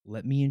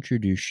Let me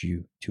introduce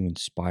you to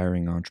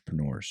inspiring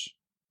entrepreneurs.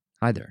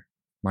 Hi there,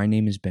 my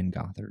name is Ben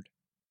Gothard.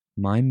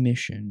 My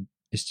mission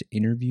is to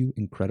interview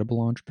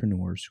incredible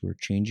entrepreneurs who are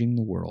changing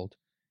the world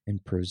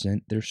and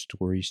present their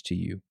stories to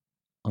you,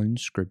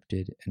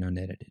 unscripted and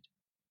unedited.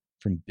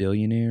 From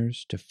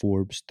billionaires to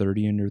Forbes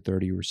 30 Under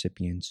 30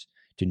 recipients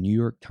to New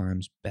York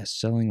Times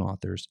best-selling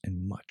authors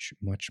and much,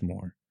 much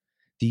more.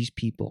 These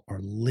people are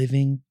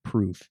living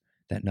proof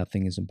that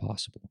nothing is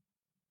impossible.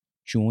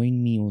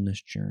 Join me on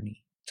this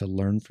journey to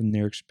learn from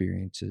their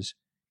experiences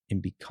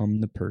and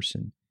become the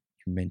person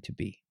you're meant to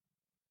be.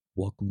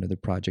 Welcome to the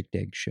Project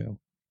Egg Show,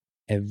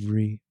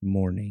 every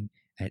morning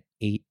at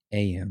 8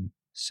 a.m.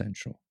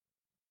 Central.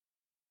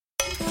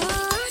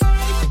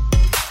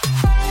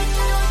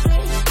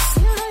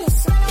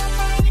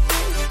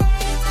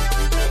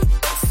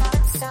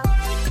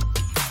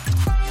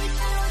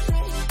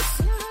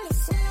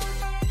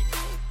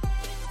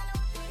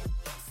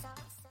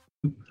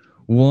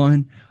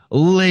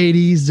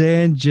 Ladies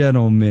and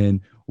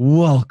gentlemen,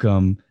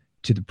 welcome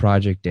to the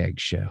Project Egg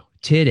Show.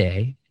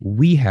 Today,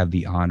 we have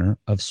the honor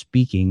of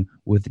speaking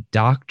with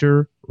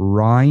Dr.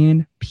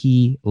 Ryan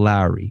P.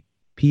 Lowery,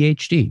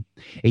 PhD,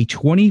 a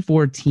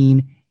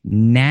 2014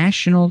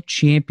 national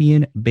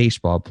champion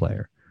baseball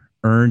player,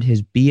 earned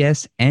his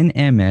BS and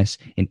MS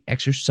in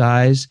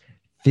exercise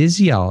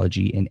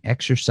physiology and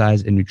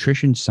exercise and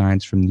nutrition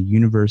science from the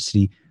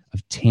University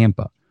of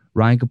Tampa.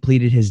 Ryan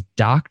completed his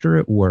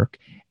doctorate work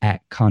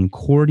at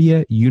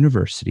Concordia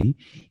University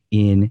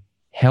in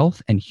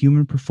health and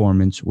human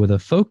performance with a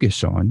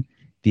focus on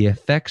the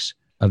effects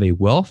of a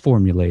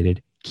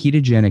well-formulated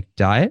ketogenic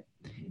diet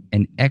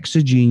and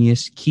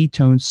exogenous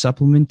ketone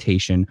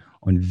supplementation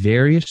on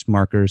various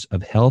markers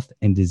of health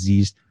and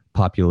diseased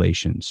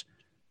populations,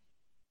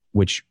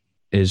 which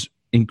is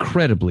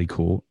incredibly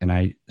cool, and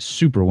I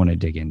super want to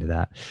dig into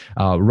that.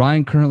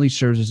 Ryan currently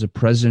serves as the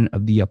president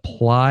of the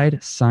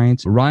Applied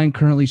Science. and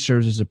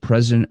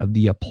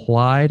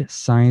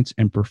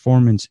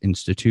Performance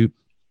Institute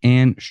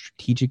and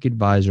strategic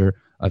advisor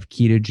of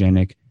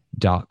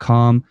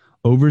ketogenic.com.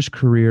 Over his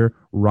career,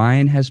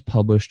 Ryan has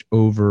published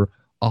over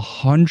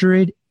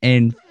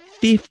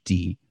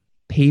 150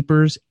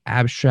 papers,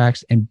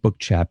 abstracts, and book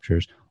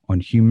chapters on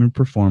human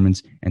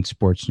performance and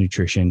sports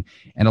nutrition,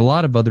 and a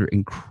lot of other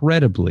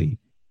incredibly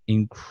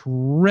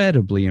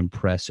impressive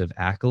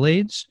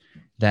accolades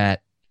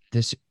that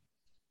this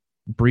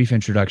brief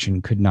introduction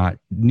could not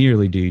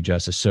nearly do you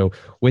justice. So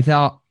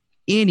without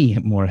any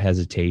more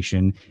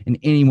hesitation and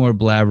any more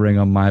blabbering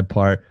on my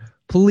part,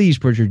 please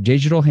put your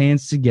digital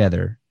hands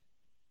together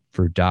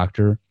for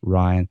Dr.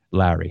 Ryan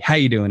Lowery. How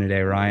you doing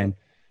today, Ryan?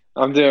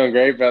 I'm doing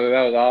great, brother.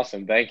 That was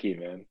awesome. Thank you,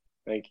 man.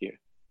 Thank you.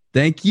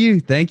 Thank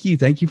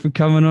you for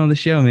coming on the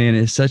show, man.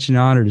 It's such an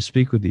honor to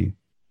speak with you.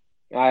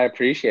 I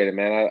appreciate it,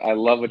 man. I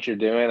love what you're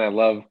doing. I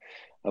love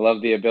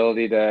the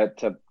ability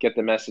to get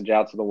the message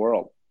out to the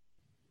world.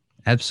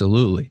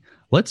 Absolutely.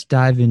 Let's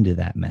dive into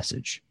that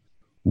message.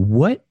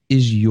 What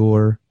is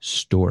your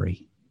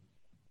story?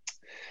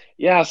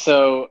 Yeah.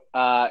 So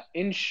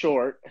in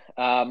short,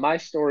 my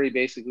story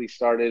basically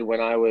started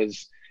when I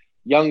was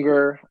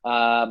younger.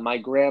 My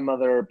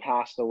grandmother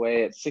passed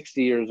away at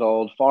 60 years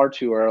old, far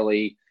too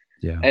early.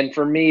 Yeah. And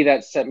for me,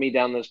 that set me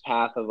down this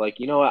path of like,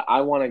 you know what,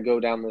 I want to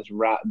go down this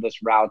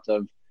route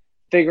of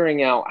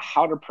figuring out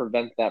how to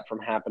prevent that from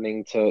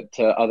happening to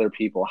other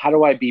people. How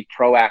do I be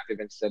proactive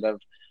instead of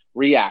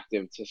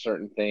reactive to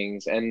certain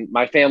things? And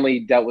my family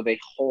dealt with a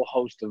whole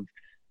host of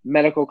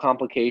medical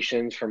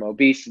complications from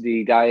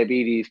obesity,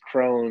 diabetes,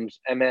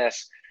 Crohn's,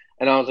 MS.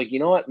 And I was like, you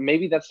know what,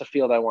 maybe that's the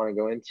field I want to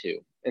go into.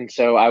 And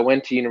so I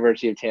went to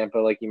University of Tampa,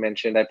 like you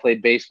mentioned. I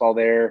played baseball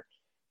there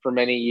for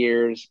many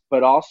years,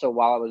 but also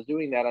while I was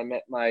doing that, I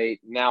met my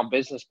now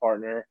business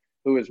partner,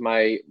 who was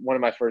one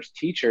of my first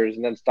teachers,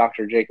 and that's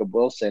Dr. Jacob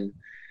Wilson.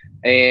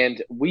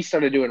 And we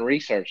started doing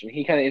research, and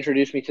he kind of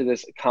introduced me to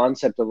this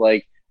concept of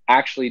like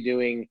actually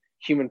doing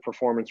human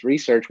performance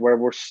research, where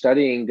we're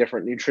studying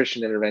different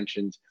nutrition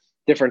interventions,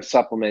 different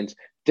supplements,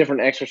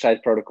 different exercise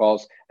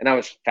protocols. And I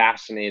was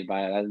fascinated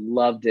by it. I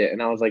loved it.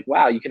 And I was like,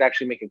 wow, you could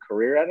actually make a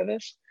career out of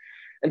this.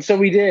 And so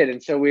we did.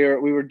 And so we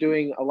were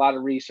doing a lot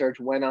of research,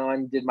 went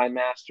on, did my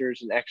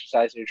master's in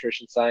exercise and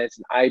nutrition science.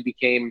 And I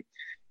became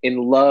in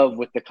love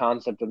with the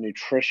concept of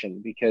nutrition,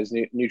 because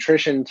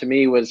nutrition to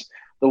me was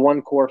the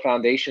one core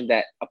foundation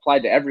that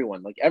applied to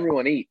everyone. Like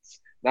everyone eats.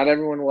 Not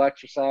everyone will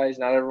exercise.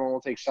 Not everyone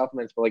will take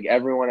supplements, but like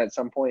everyone at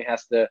some point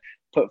has to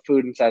put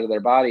food inside of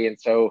their body. And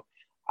so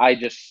I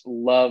just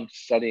loved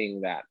studying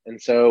that. And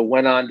so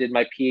went on, did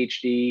my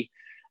PhD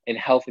in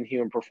health and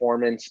human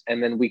performance.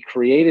 And then we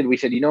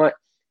said, you know what?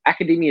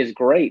 Academia is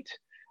great,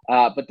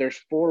 but there's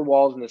 4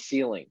 walls in the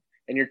ceiling,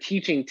 and you're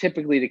teaching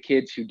typically to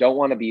kids who don't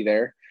want to be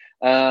there.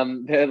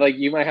 Like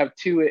you might have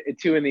two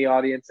in the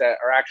audience that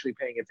are actually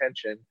paying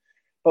attention,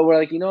 but we're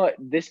like, you know what,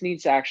 this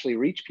needs to actually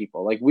reach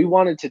people. Like we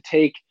wanted to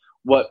take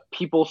what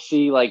people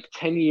see like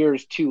 10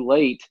 years too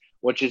late,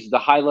 which is the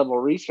high level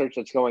research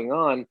that's going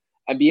on,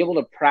 and be able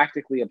to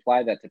practically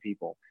apply that to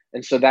people.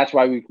 And so that's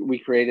why we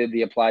created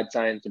the Applied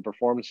Science and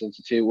Performance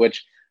Institute,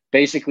 which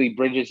basically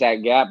bridges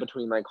that gap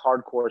between like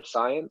hardcore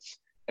science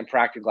and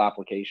practical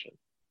application.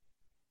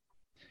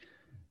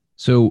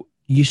 So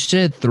you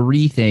said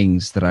three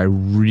things that I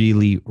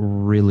really,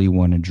 really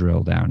want to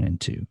drill down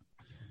into.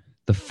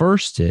 The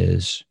first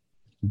is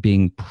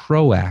being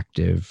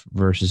proactive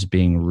versus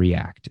being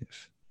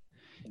reactive.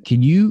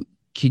 Can you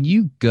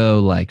go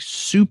like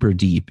super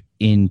deep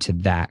into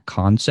that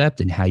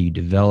concept and how you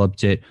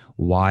developed it,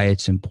 why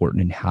it's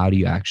important, and how do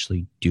you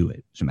actually do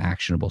it? Some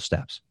actionable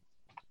steps.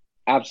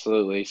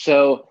 Absolutely.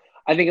 So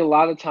I think a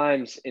lot of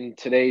times in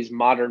today's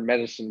modern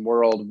medicine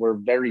world, we're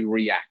very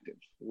reactive.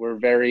 We're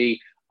very,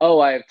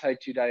 oh, I have type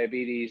 2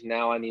 diabetes.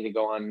 Now I need to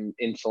go on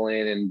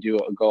insulin and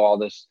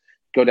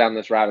go down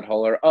this rabbit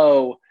hole. Or,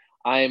 oh,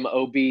 I'm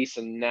obese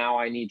and now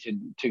I need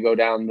to go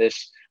down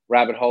this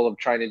rabbit hole of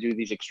trying to do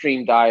these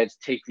extreme diets,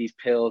 take these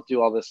pills,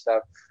 do all this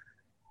stuff.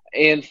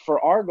 And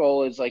for our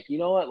goal is like, you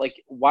know what, like,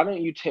 why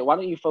don't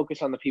you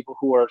focus on the people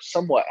who are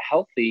somewhat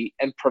healthy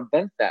and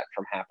prevent that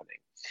from happening?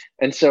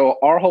 And so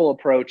our whole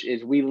approach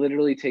is we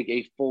literally take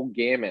a full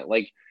gamut.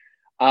 Like,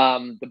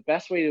 the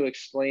best way to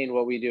explain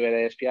what we do at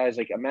ASPI is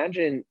like,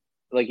 imagine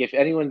like if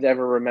anyone's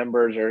ever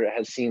remembers or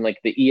has seen like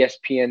the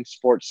ESPN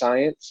Sports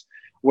Science,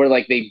 where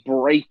like they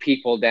break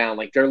people down,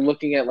 like they're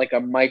looking at like a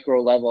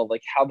micro level of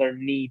like how their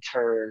knee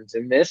turns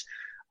and this.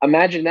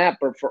 Imagine that,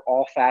 but for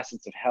all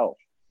facets of health.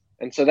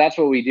 And so that's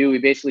what we do. We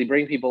basically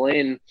bring people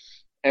in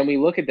and we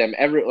look at them.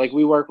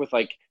 We work with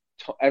like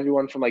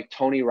everyone from like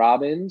Tony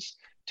Robbins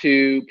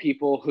to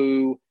people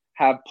who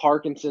have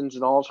Parkinson's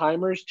and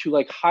Alzheimer's to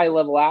like high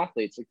level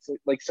athletes,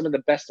 like some of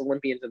the best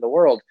Olympians in the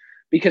world.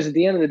 Because at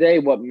the end of the day,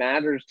 what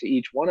matters to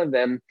each one of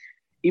them,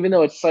 even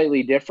though it's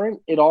slightly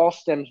different, it all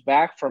stems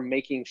back from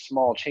making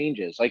small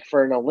changes. Like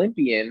for an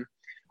Olympian,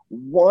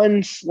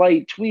 one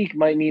slight tweak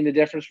might mean the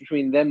difference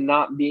between them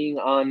not being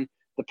on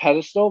the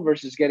pedestal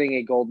versus getting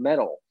a gold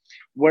medal.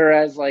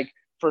 Whereas like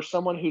for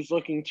someone who's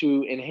looking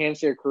to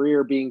enhance their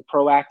career, being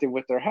proactive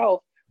with their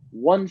health,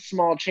 one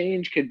small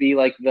change could be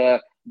like the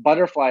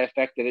butterfly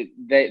effect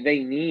that they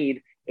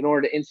need in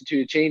order to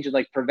institute a change and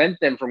like prevent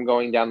them from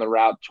going down the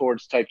route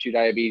towards type 2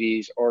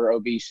 diabetes or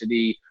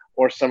obesity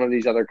or some of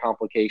these other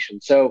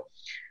complications. So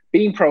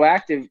being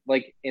proactive,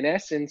 like in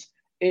essence,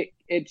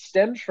 it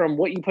stems from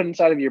what you put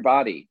inside of your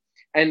body.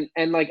 And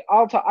like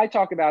I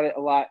talk about it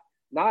a lot,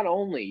 not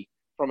only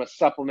from a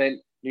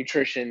supplement,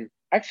 nutrition,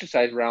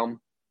 exercise realm,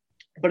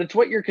 but it's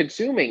what you're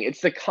consuming.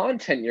 It's the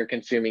content you're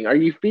consuming. Are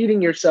you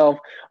feeding yourself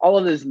all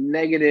of this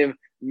negative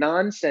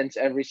nonsense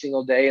every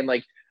single day and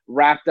like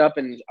wrapped up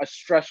in a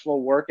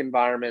stressful work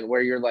environment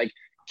where you're like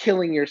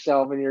killing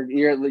yourself and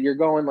you're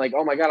going like,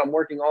 oh my God, I'm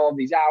working all of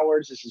these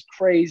hours. This is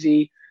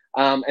crazy.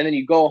 And then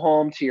you go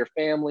home to your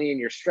family and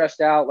you're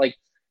stressed out. Like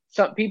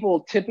some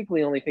people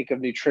typically only think of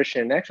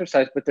nutrition and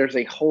exercise, but there's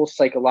a whole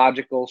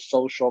psychological,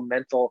 social,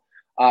 mental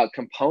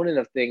component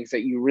of things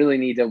that you really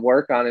need to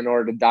work on in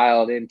order to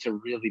dial it in to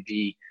really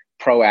be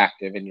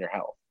proactive in your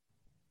health.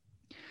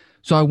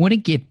 So I want to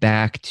get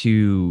back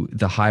to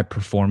the high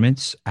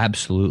performance,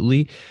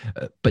 absolutely,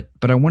 but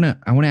I want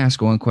to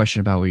ask one question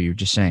about what you were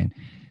just saying.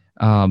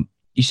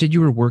 You said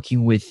you were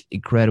working with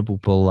incredible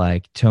people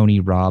like Tony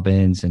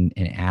Robbins and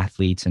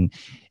athletes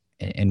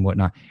and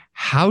whatnot.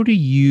 How do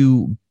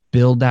you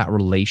build that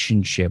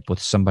relationship with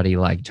somebody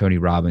like Tony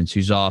Robbins,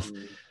 who's off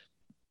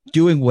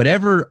doing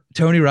whatever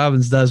Tony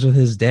Robbins does with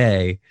his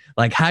day?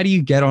 Like, how do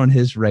you get on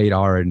his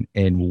radar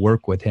and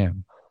work with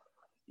him?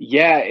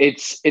 Yeah,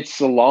 it's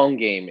the long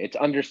game. It's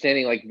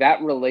understanding like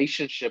that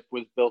relationship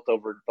was built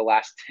over the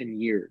last 10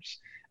 years.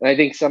 And I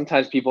think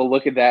sometimes people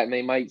look at that and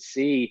they might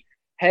see,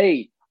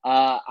 hey,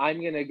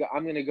 I'm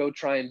gonna go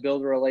try and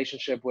build a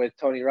relationship with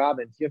Tony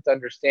Robbins. You have to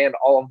understand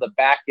all of the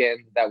back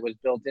end that was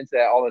built into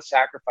that, all the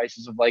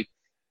sacrifices of like,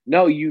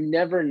 no, you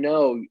never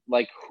know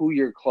like who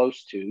you're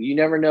close to. You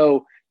never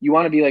know. You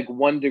want to be like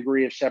 1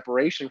 degree of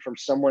separation from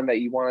someone that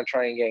you want to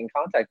try and get in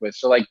contact with.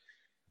 So like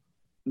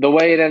the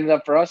way it ended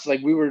up for us,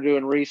 like we were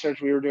doing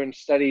research, we were doing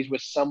studies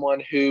with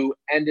someone who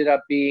ended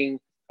up being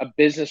a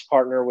business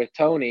partner with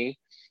Tony.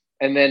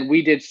 And then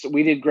we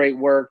did great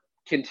work,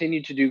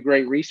 continued to do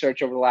great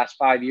research over the last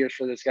 5 years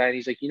for this guy. And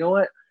he's like, you know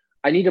what?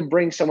 I need to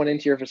bring someone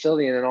into your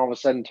facility. And then all of a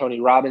sudden, Tony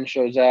Robbins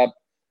shows up.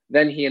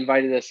 Then he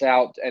invited us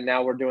out. And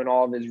now we're doing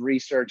all of his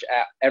research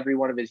at every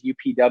one of his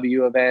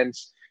UPW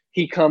events.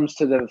 He comes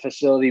to the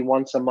facility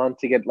once a month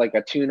to get like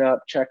a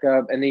tune-up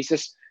checkup. And it's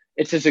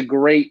just a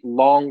great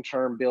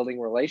long-term building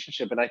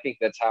relationship. And I think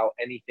that's how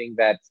anything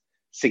that's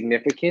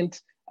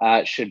significant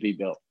should be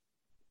built.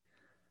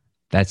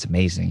 That's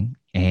amazing.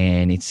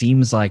 And it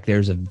seems like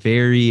there's a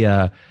very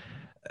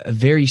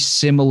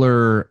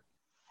similar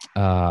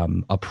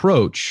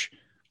approach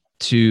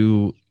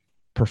to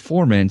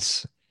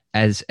performance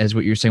as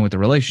what you're saying with the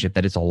relationship,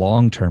 that it's a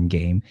long-term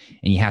game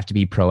and you have to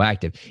be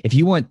proactive. If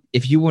you want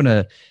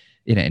to,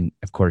 and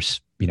of course,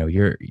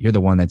 you're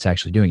the one that's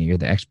actually doing it. You're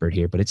the expert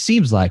here, but it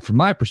seems like from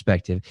my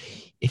perspective,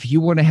 if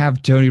you want to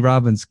have Tony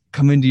Robbins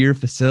come into your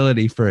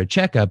facility for a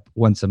checkup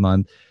once a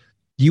month,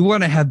 you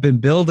want to have been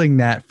building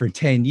that for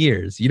 10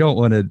 years. You don't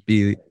want to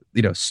be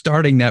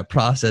starting that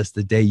process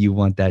the day you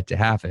want that to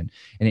happen.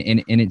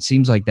 And it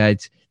seems like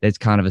that's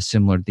kind of a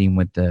similar theme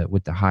with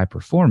the high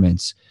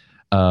performance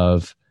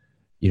of,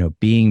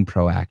 being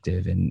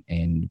proactive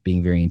and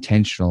being very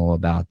intentional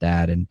about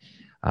that. And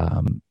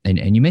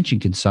you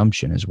mentioned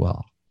consumption as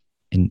well.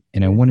 And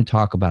I want to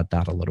talk about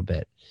that a little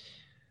bit.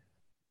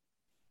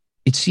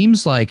 It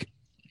seems like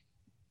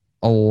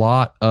a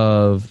lot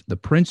of the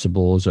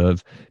principles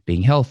of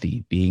being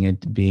healthy, being an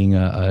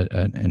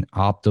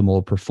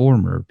optimal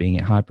performer, being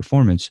at high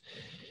performance,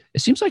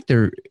 it seems like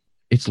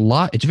it's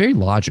very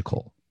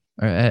logical,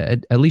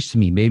 at least to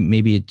me.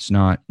 Maybe it's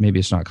not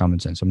common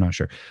sense. I'm not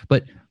sure.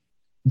 But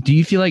do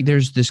you feel like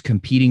there's this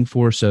competing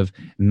force of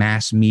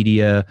mass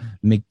media,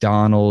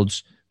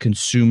 McDonald's,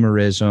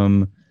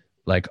 consumerism,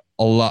 like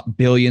a lot,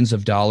 billions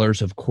of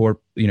dollars of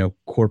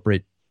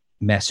corporate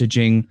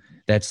messaging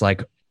that's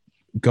like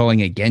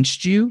going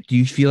against you? Do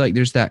you feel like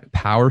there's that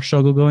power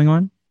struggle going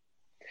on?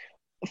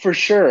 For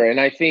sure. And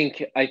I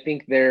think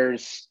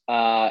there's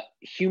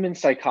human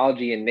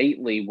psychology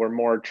innately, we're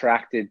more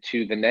attracted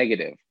to the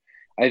negative.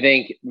 I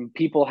think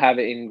people have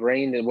it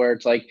ingrained in where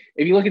it's like,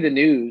 if you look at the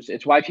news,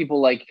 it's why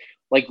people like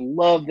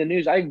love the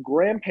news. I have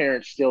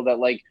grandparents still that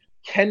like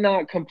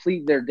cannot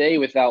complete their day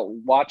without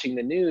watching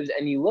the news.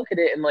 And you look at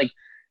it and like,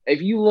 if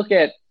you look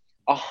at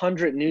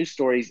 100 news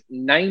stories,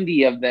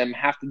 90 of them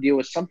have to deal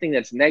with something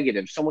that's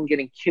negative, someone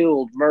getting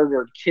killed,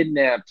 murdered,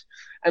 kidnapped.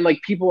 And like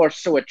people are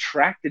so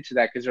attracted to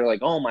that because they're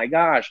like, oh my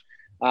gosh,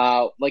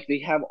 like they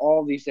have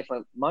all these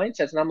different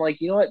mindsets. And I'm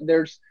like, you know what?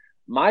 There's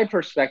my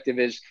perspective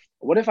is,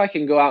 what if I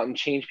can go out and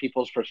change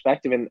people's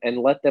perspective and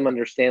let them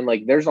understand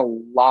like there's a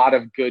lot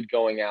of good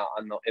going out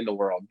in the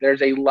world.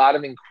 There's a lot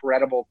of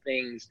incredible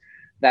things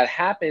that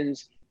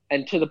happens.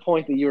 And to the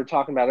point that you were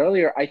talking about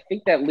earlier, I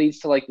think that leads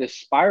to like this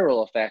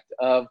spiral effect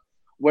of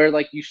where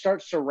like you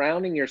start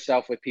surrounding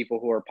yourself with people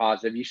who are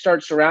positive. You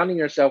start surrounding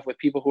yourself with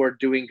people who are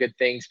doing good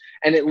things,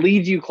 and it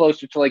leads you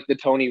closer to like the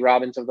Tony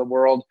Robbins of the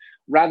world,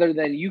 rather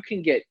than you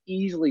can get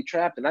easily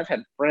trapped. And I've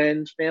had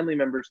friends, family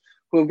members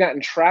who have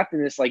gotten trapped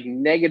in this like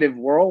negative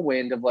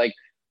whirlwind of like,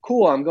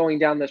 cool, I'm going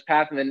down this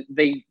path, and then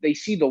they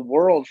see the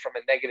world from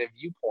a negative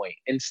viewpoint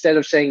instead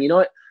of saying, you know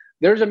what,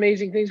 there's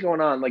amazing things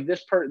going on, like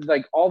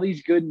like all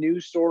these good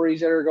news stories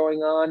that are going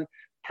on,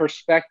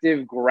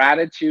 perspective,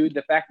 gratitude,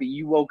 the fact that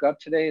you woke up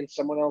today and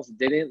someone else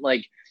didn't,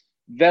 like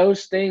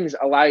those things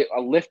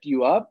lift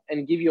you up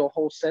and give you a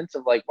whole sense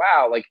of like,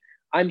 wow, like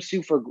I'm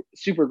super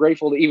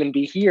grateful to even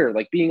be here,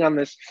 like being on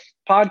this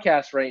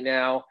podcast right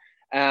now,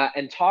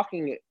 and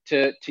talking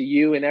to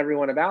you and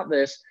everyone about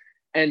this.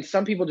 And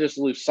some people just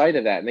lose sight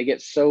of that and they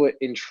get so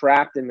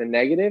entrapped in the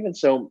negative. And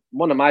so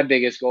one of my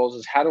biggest goals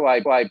is how do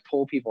I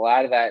pull people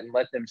out of that and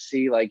let them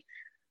see like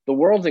the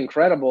world's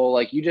incredible.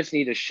 Like you just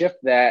need to shift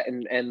that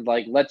and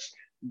like, let's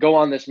go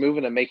on this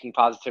movement of making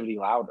positivity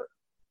louder.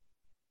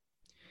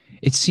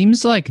 It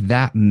seems like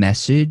that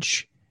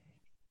message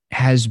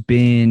has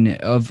been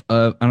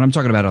and I'm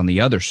talking about on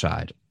the other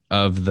side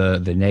of the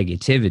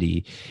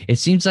negativity. It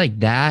seems like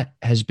that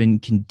has been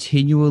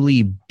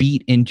continually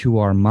beat into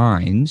our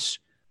minds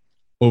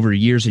over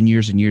years and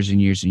years and years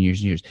and years and years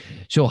and years.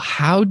 So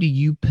how do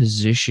you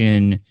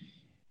position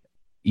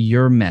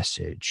your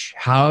message?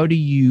 How do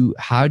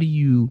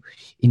you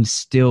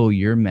instill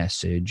your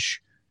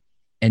message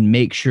and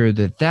make sure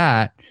that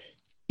that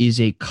is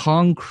a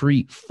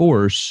concrete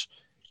force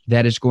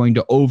that is going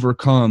to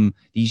overcome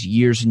these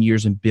years and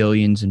years and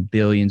billions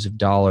of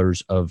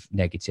dollars of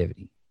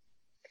negativity?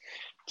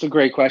 It's a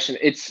great question.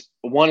 It's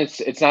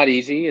not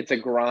easy. It's a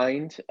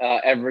grind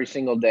every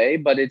single day,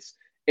 but it's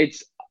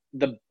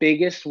the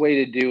biggest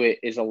way to do it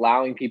is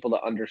allowing people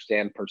to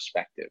understand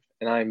perspective.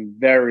 And I'm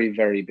very,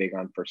 very big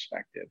on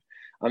perspective.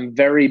 I'm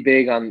very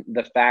big on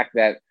the fact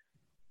that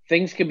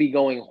things could be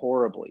going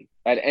horribly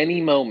at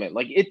any moment.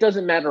 Like it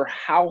doesn't matter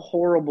how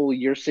horrible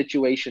your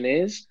situation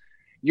is,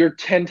 you're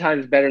 10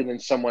 times better than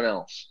someone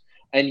else.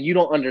 And you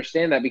don't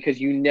understand that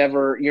because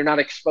you're not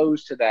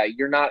exposed to that.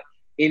 You're not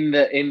in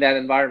that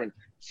environment.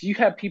 So you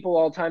have people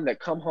all the time that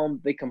come home,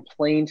 they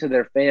complain to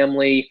their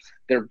family,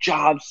 their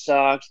job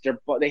sucks,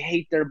 they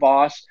hate their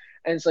boss.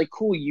 And it's like,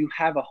 cool, you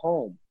have a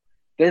home.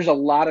 There's a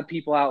lot of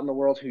people out in the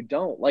world who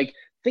don't. Like,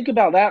 think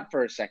about that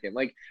for a second.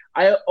 Like,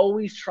 I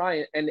always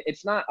try, and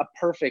it's not a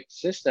perfect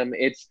system.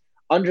 It's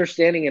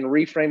understanding and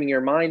reframing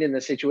your mind in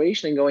the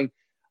situation and going,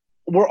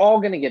 we're all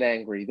going to get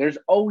angry. There's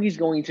always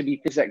going to be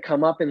things that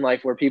come up in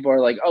life where people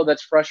are like, oh,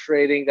 that's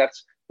frustrating.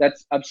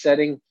 That's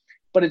upsetting.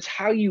 But it's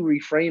how you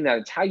reframe that.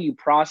 It's how you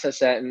process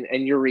that.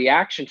 And your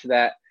reaction to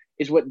that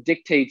is what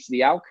dictates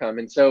the outcome.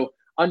 And so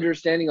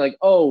understanding like,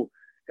 oh,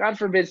 God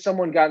forbid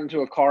someone got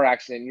into a car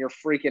accident and you're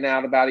freaking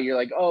out about it. You're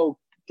like, oh,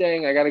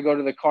 dang, I got to go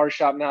to the car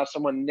shop now.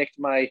 Someone nicked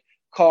my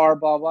car,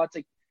 blah, blah. It's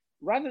like,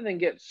 rather than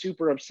get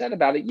super upset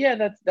about it,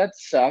 yeah, that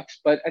sucks.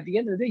 But at the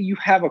end of the day, you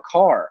have a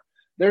car.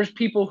 There's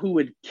people who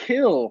would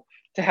kill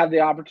to have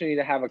the opportunity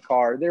to have a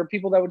car. There are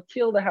people that would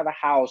kill to have a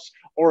house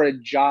or a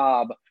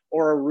job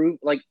or a roof,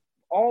 like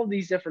all of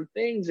these different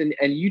things. And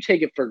you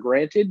take it for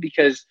granted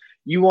because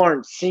you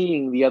aren't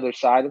seeing the other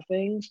side of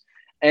things.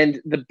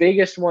 And the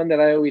biggest one that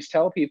I always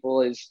tell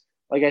people is,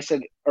 like I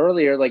said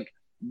earlier, like,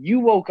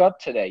 you woke up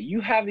today. You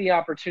have the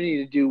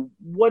opportunity to do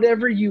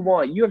whatever you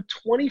want. You have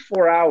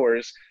 24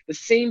 hours, the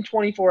same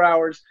 24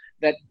 hours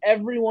that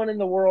everyone in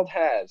the world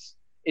has.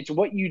 It's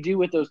what you do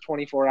with those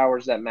 24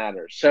 hours that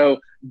matters. So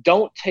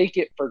don't take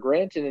it for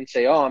granted and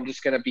say, oh, I'm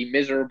just going to be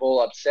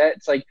miserable, upset.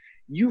 It's like,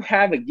 you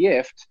have a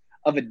gift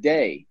of a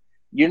day.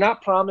 You're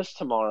not promised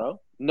tomorrow.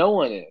 No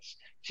one is.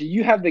 So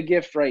you have the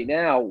gift right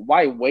now.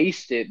 Why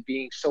waste it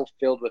being so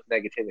filled with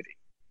negativity?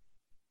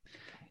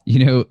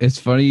 It's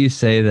funny you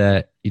say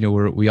that,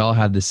 we all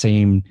have the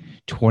same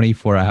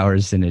 24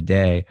 hours in a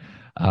day.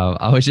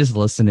 I was just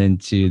listening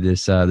to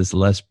this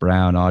Les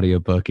Brown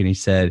audiobook, and he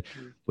said,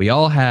 we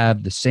all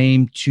have the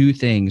same two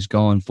things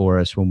going for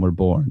us when we're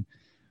born.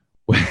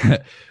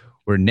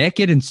 We're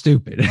naked and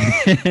stupid.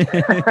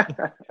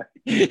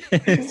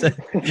 So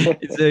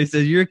he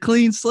says, you're a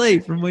clean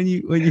slate from when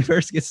you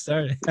first get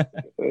started.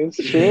 It's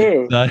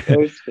true. So,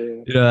 It's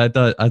true. I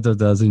thought that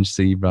was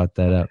interesting. You brought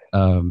that up.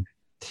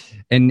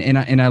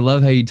 And I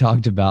love how you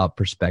talked about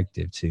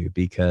perspective too,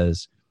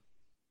 because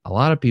a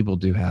lot of people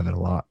do have it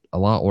a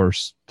lot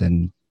worse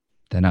than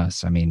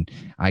us. I mean,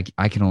 I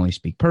can only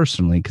speak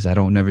personally because I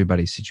don't know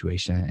everybody's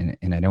situation,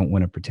 and I don't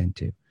want to pretend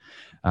to.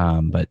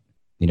 But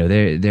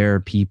there are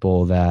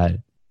people that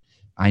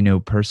I know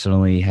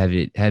personally have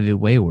it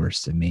way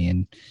worse than me,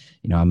 and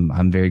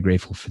I'm very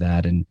grateful for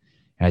that. And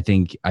I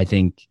think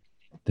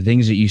the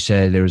things that you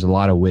said, there was a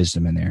lot of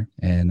wisdom in there,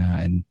 and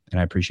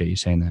I appreciate you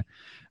saying that.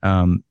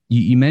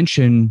 You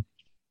mentioned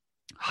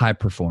high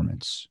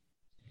performance,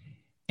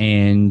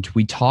 and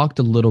we talked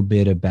a little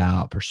bit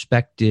about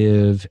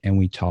perspective, and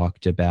we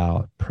talked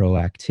about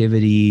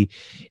proactivity,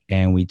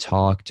 and we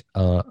talked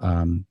a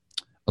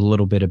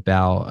little bit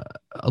about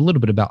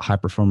high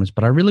performance.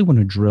 But I really want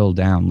to drill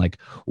down, like,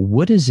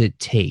 what does it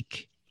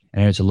take?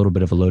 And it's a little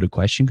bit of a loaded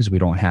question because we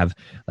don't have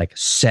like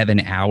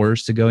 7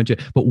 hours to go into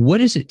it. But what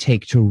does it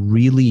take to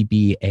really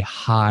be a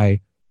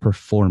high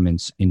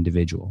performance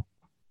individual?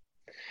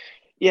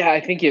 Yeah, I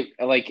think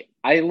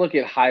I look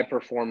at high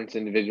performance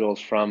individuals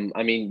from,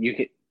 I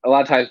mean, a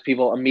lot of times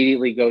people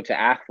immediately go to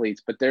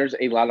athletes, but there's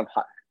a lot of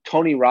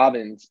Tony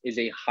Robbins is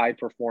a high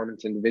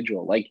performance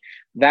individual. Like,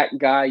 that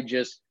guy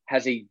just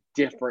has a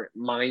different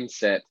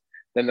mindset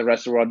than the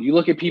rest of the world. You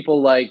look at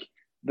people like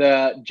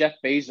the Jeff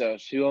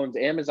Bezos, who owns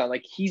Amazon,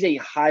 like, he's a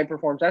high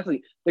performance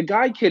athlete. The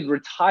guy could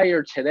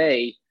retire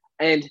today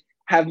and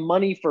have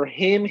money for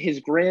him, his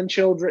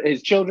grandchildren,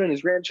 his children,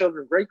 his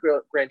grandchildren, great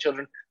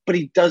grandchildren, but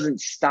he doesn't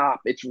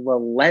stop. It's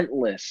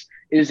relentless.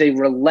 It is a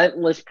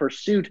relentless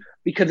pursuit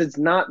because it's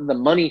not the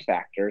money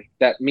factor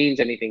that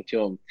means anything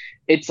to him.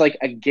 It's like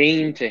a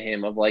game to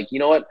him of like, you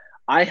know what?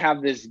 I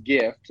have this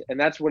gift, and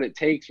that's what it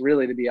takes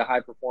really to be a high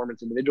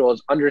performance individual,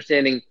 is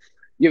understanding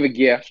you have a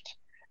gift,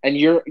 and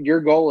your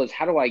goal is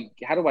how do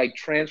I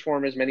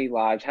transform as many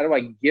lives? How do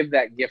I give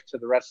that gift to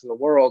the rest of the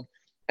world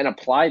and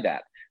apply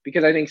that?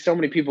 Because I think so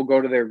many people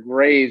go to their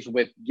graves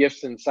with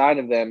gifts inside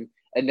of them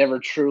and never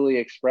truly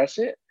express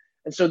it.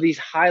 And so these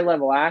high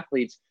level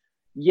athletes,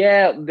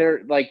 yeah,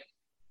 they're like,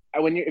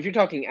 if you're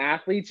talking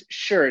athletes,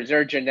 sure, is there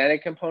a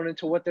genetic component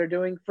to what they're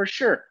doing? For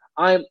sure.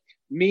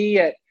 Me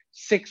at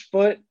 6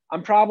 foot,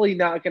 I'm probably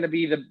not going to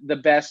be the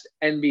best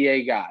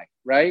NBA guy,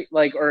 right?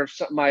 Like, or if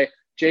my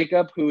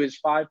Jacob, who is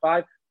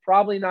 5'5",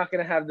 probably not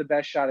going to have the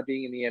best shot at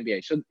being in the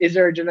NBA. So is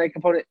there a genetic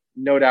component?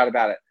 No doubt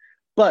about it.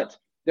 But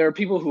there are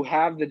people who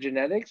have the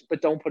genetics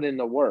but don't put in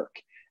the work.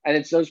 And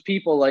it's those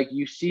people, like,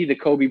 you see the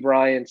Kobe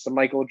Bryants, the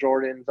Michael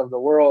Jordans of the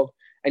world,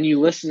 and you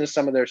listen to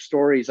some of their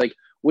stories. Like,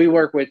 we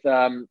work with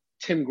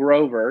Tim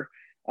Grover.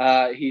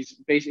 He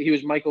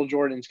was Michael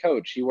Jordan's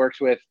coach. He works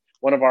with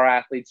one of our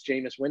athletes,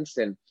 Jameis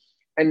Winston.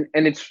 And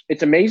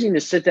it's amazing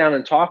to sit down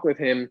and talk with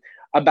him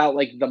about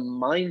like the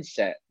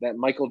mindset that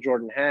Michael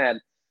Jordan had,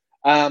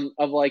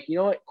 of like, you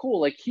know what, cool.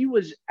 Like, he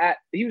was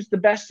the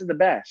best of the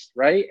best,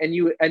 right?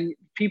 And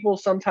people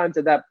sometimes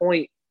at that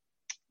point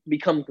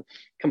become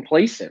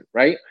complacent,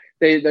 right?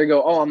 They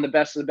go, oh, I'm the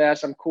best of the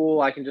best. I'm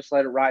cool. I can just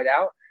let it ride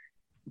out.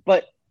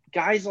 But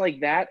guys like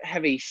that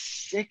have a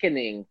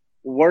sickening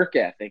work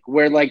ethic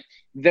where like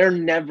they're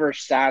never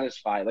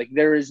satisfied. Like,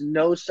 there is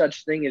no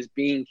such thing as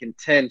being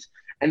content,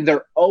 and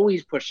they're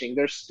always pushing.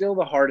 They're still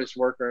the hardest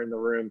worker in the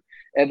room.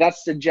 And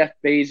that's the Jeff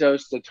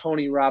Bezos, the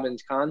Tony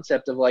Robbins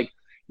concept of like,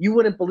 you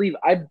wouldn't believe,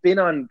 I've been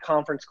on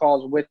conference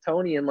calls with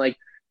Tony, and like,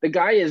 the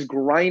guy is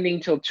grinding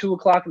till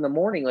 2:00 in the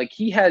morning. Like,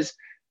 he has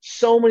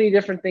so many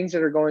different things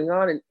that are going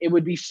on, and it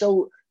would be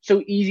so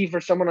easy for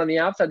someone on the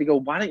outside to go,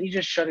 why don't you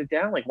just shut it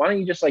down? Like, why don't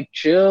you just like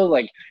chill,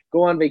 like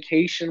go on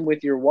vacation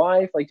with your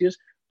wife, like this?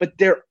 But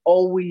they're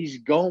always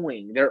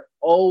going, they're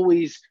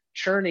always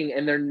churning,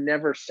 and they're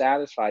never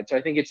satisfied. So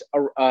I think it's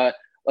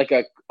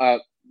a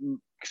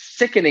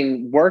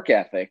sickening work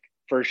ethic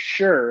for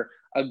sure,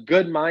 a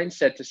good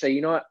mindset to say,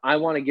 you know what, I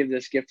want to give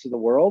this gift to the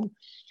world,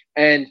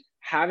 and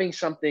having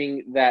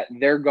something that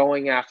they're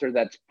going after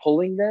that's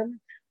pulling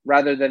them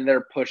rather than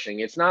they're pushing.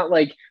 It's not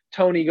like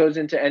Tony goes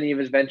into any of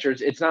his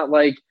ventures. It's not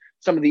like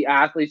some of the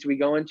athletes we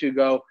go into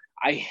go,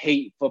 I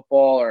hate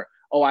football, or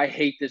oh, I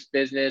hate this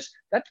business.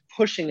 That's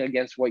pushing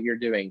against what you're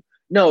doing.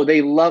 No,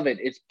 they love it.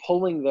 It's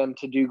pulling them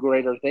to do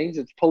greater things.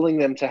 It's pulling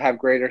them to have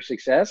greater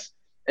success.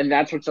 And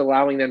that's what's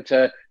allowing them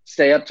to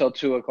stay up till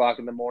 2 o'clock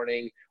in the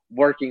morning,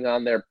 working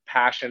on their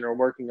passion or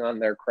working on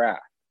their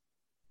craft.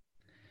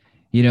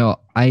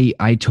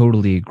 I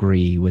totally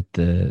agree with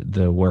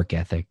the work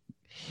ethic,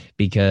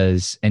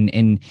 because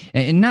and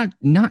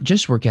not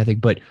just work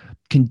ethic, but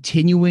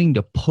continuing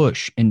to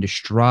push and to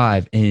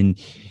strive, and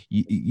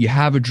you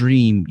have a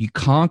dream, you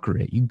conquer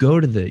it, you go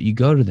to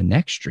the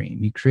next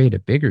dream, you create a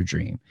bigger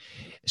dream.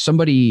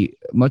 Somebody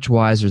much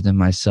wiser than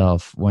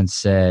myself once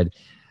said,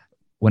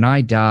 when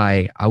I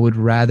die, I would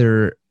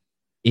rather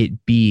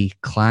it be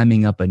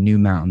climbing up a new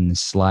mountain than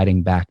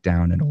sliding back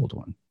down an old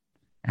one.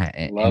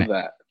 Love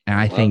that. And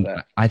I Love think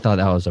that. I thought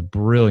that was a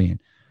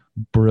brilliant,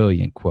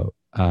 brilliant quote.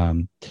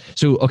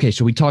 So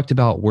we talked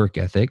about work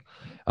ethic.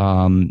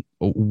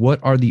 What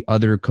are the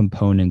other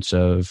components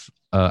of,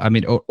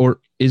 or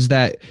is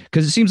that,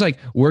 because it seems like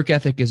work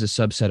ethic is a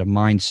subset of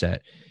mindset.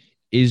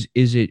 Is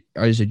it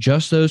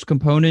just those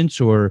components,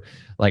 or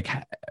like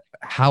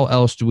how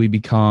else do we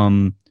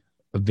become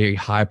a very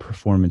high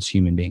performance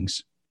human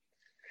beings?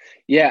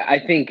 Yeah, I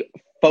think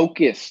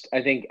focused.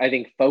 I think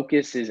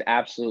focus is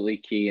absolutely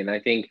key. And I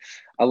think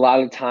a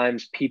lot of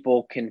times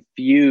people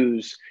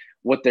confuse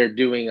what they're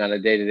doing on a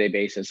day-to-day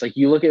basis. Like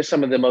you look at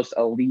some of the most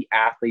elite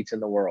athletes in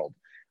the world.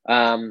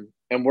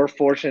 And we're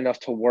fortunate enough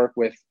to work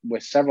with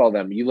several of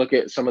them. You look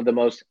at some of the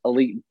most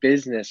elite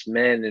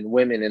businessmen and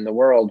women in the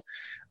world,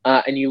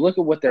 and you look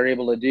at what they're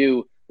able to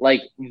do,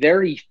 like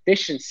their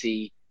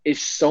efficiency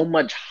is so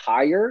much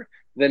higher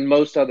than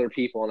most other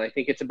people. And I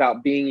think it's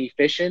about being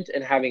efficient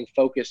and having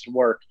focused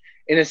work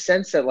in a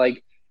sense that,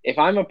 like, if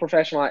I'm a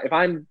professional, if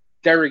I'm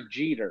Derek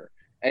Jeter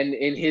and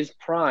in his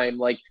prime,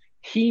 like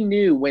he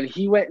knew when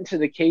he went into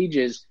the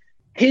cages,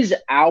 his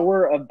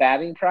hour of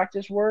batting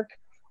practice work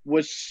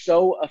was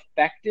so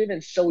effective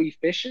and so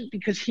efficient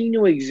because he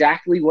knew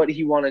exactly what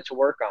he wanted to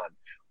work on.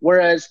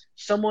 Whereas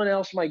someone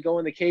else might go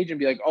in the cage and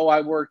be like, oh,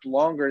 I worked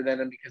longer than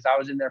him because I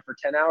was in there for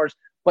 10 hours.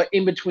 But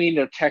in between,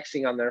 they're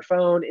texting on their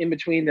phone. In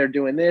between, they're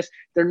doing this.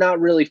 They're not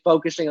really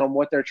focusing on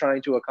what they're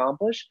trying to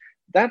accomplish.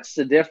 That's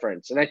the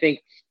difference. And I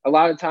think a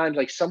lot of times,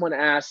 like someone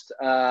asked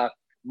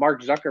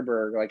Mark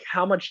Zuckerberg, like,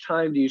 how much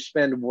time do you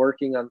spend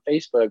working on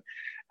Facebook?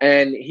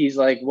 And he's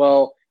like,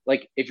 well,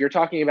 like if you're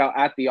talking about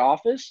at the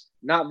office,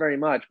 not very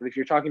much. But if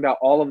you're talking about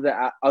all of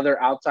the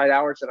other outside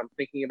hours that I'm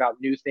thinking about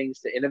new things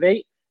to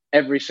innovate,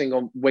 every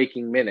single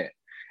waking minute.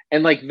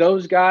 And like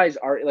those guys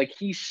are like,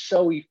 he's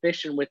so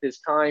efficient with his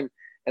time.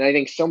 And I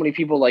think so many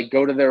people like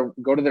go to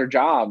their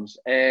jobs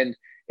and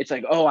it's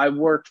like, oh, I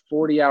worked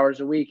 40 hours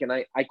a week. And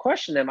I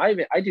question them. I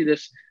do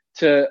this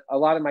to a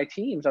lot of my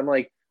teams. I'm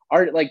like,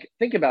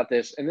 think about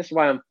this. And this is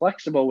why I'm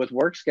flexible with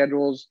work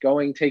schedules,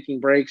 taking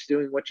breaks,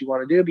 doing what you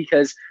want to do,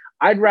 because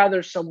I'd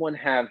rather someone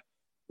have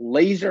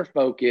laser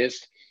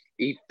focused,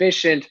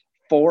 efficient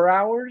 4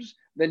 hours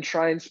than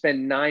try and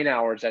spend 9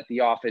 hours at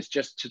the office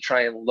just to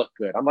try and look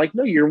good. I'm like,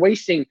 no, you're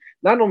wasting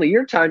not only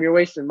your time, you're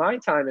wasting my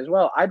time as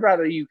well. I'd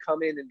rather you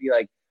come in and be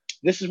like,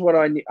 this is what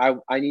I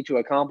need to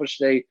accomplish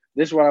today.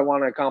 This is what I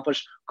want to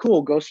accomplish.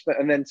 Cool, go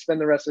and then spend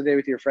the rest of the day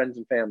with your friends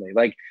and family.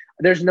 Like,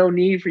 there's no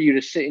need for you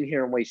to sit in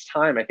here and waste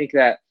time. I think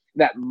that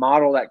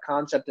model, that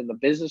concept in the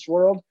business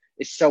world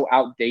is so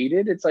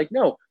outdated. It's like,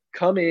 no,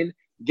 come in,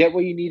 get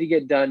what you need to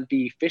get done,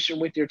 be efficient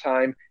with your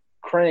time,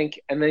 crank,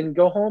 and then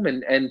go home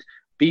and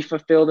be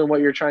fulfilled in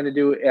what you're trying to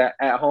do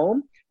at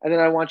home. And then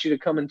I want you to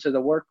come into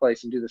the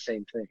workplace and do the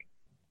same thing.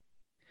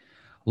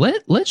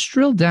 Let's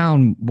drill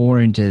down more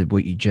into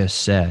what you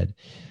just said.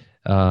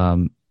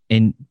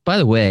 And by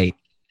the way,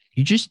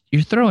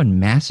 you're throwing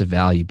massive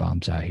value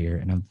bombs out here,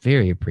 and I'm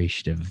very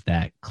appreciative of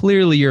that.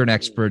 Clearly, you're an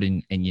expert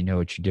and you know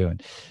what you're doing.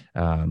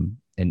 And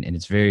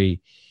it's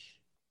very,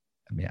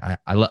 I mean,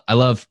 I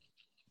love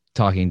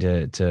talking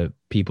to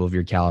people of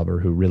your caliber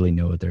who really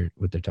know what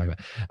they're talking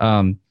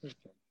about.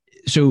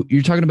 So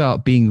you're talking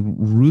about being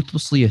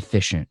ruthlessly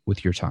efficient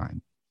with your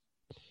time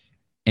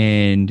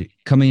and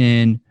coming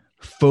in,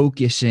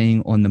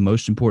 focusing on the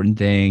most important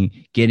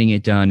thing, getting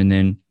it done, and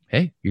then,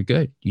 hey, you're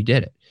good. You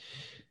did it.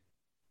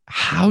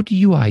 How do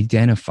you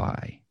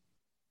identify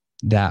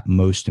that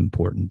most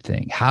important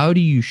thing? How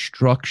do you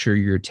structure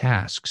your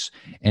tasks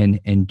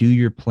and do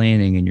your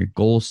planning and your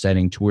goal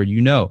setting to where you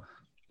know,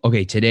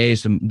 okay, today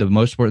is the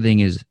most important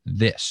thing is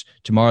this.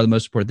 Tomorrow, the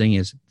most important thing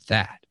is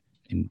that,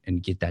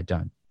 and get that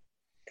done?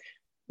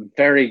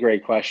 Very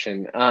great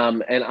question.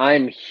 And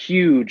I'm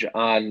huge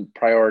on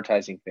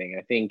prioritizing things.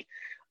 I think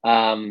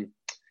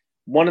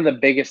one of the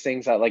biggest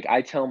things that like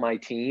I tell my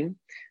team,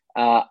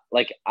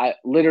 like I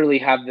literally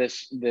have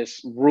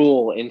this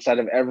rule inside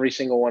of every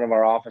single one of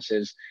our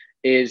offices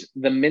is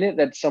the minute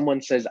that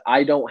someone says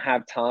I don't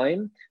have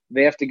time,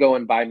 they have to go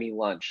and buy me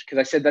lunch. Because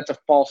I said that's a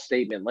false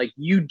statement. Like,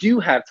 you do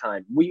have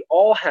time. We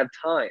all have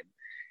time.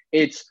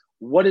 It's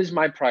what is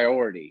my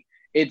priority?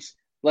 It's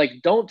Like,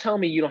 don't tell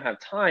me you don't have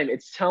time.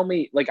 It's tell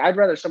me, like, I'd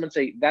rather someone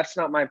say that's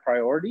not my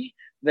priority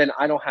than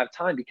I don't have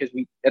time, because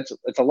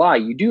it's a lie.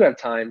 You do have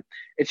time.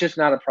 It's just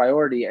not a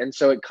priority. And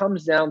so it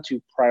comes down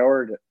to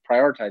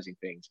prioritizing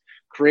things,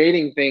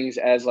 creating things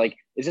as like,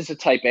 is this a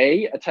type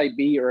A, type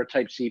B, or a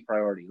type C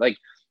priority? Like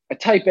a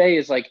type A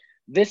is like,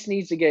 this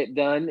needs to get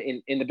done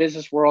in the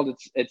business world.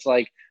 It's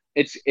like,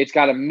 it's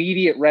got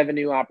immediate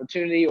revenue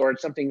opportunity, or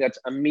it's something that's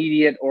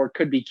immediate or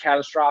could be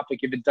catastrophic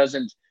if it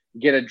doesn't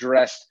get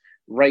addressed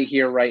right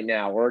here, right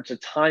now, or it's a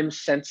time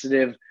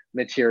sensitive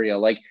material.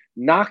 Like,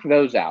 knock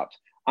those out.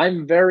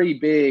 I'm very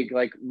big,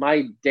 like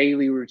my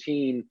daily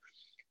routine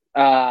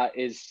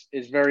is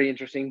very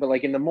interesting. But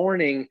like in the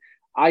morning,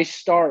 I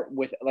start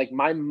with like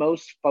my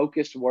most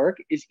focused work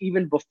is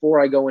even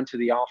before I go into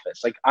the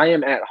office. Like I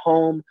am at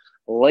home,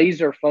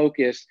 laser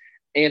focused,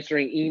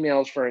 answering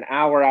emails for an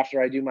hour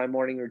after I do my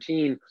morning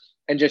routine,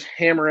 and just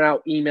hammer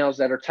out emails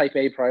that are type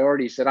A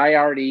priorities that I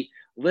already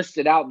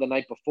listed out the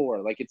night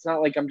before. Like it's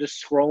not like I'm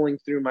just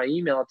scrolling through my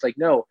email. It's like,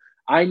 no,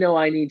 I know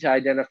I need to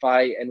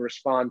identify and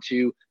respond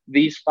to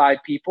these 5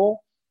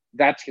 people.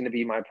 That's going to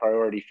be my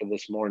priority for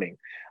this morning.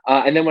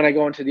 And then when I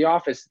go into the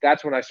office,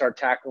 that's when I start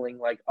tackling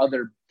like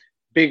other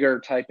bigger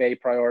type A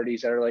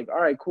priorities that are like,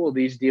 all right, cool.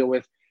 These deal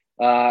with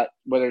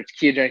whether it's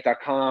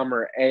ketogenic.com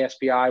or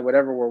ASPI,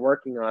 whatever we're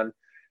working on.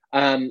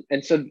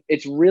 And so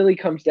it really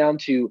comes down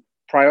to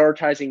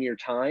prioritizing your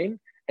time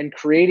and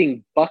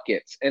creating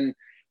buckets. And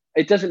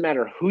it doesn't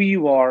matter who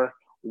you are,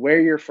 where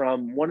you're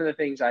from. One of the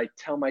things I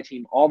tell my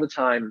team all the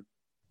time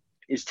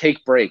is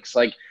take breaks.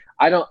 Like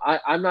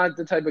I'm not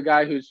the type of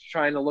guy who's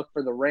trying to look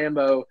for the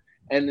Rambo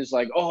and is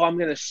like, oh, I'm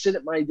going to sit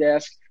at my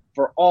desk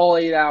for all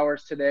 8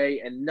 hours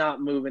today and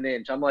not move an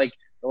inch. I'm like,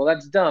 well,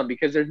 that's dumb,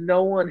 because there's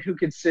no one who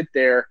could sit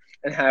there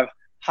and have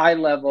high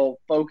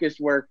level focused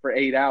work for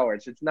 8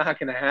 hours. It's not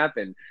going to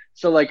happen.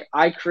 So like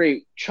I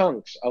create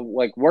chunks of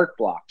like work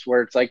blocks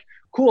where it's like,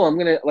 cool, I'm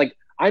going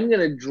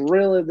to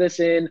drill this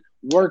in,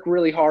 work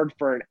really hard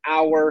for an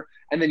hour.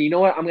 And then you know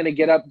what? I'm going to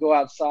get up, go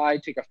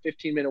outside, take a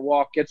 15-minute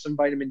walk, get some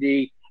vitamin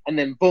D, and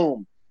then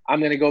boom, I'm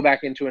going to go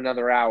back into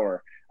another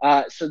hour.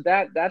 So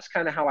that's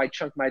kind of how I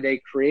chunk my day,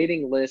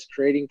 creating lists,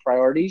 creating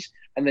priorities,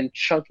 and then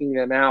chunking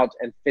them out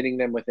and fitting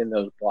them within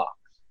those blocks.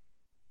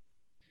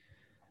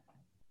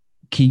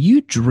 Can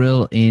you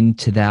drill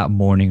into that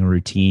morning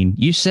routine?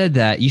 You said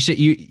you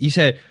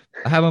said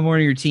I have a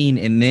morning routine,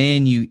 and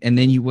then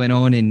you went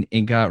on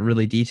and got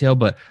really detailed,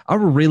 but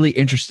I'm really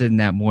interested in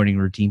that morning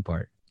routine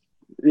part.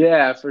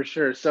 Yeah, for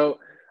sure. So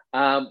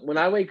when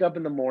I wake up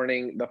in the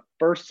morning, the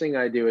first thing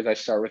I do is I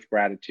start with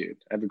gratitude.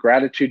 I have a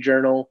gratitude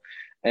journal,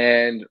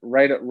 and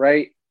right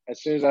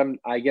as soon as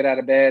I get out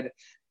of bed,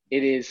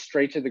 it is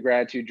straight to the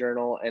gratitude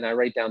journal, and I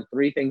write down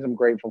 3 things I'm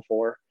grateful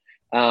for.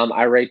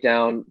 I write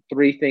down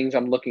 3 things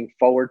I'm looking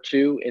forward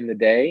to in the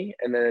day,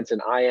 and then it's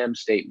an I am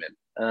statement.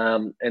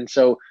 And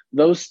so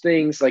those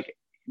things, like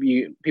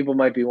people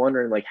might be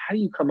wondering, like, how do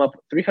you come up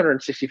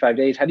 365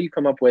 days? How do you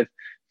come up with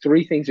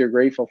 3 things you're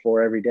grateful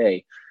for every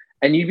day?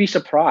 And you'd be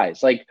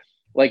surprised.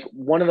 Like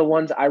one of the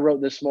ones I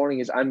wrote this morning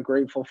is I'm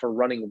grateful for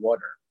running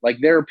water. Like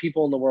there are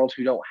people in the world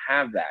who don't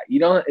have that.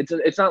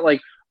 It's not like,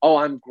 oh,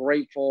 I'm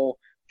grateful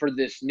for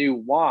this new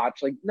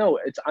watch. Like, no,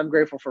 I'm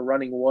grateful for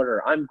running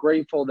water. I'm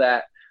grateful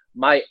that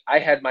I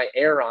had my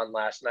air on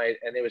last night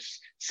and it was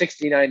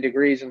 69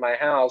 degrees in my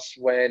house,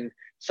 when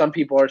some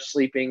people are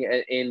sleeping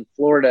in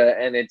Florida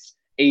and it's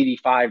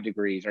 85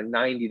 degrees or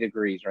 90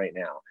 degrees right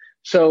now.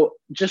 So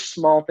just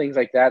small things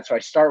like that. So I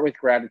start with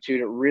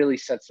gratitude. It really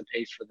sets the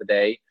pace for the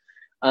day.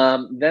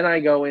 Then I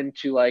go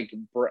into I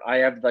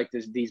have like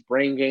these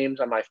brain games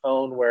on my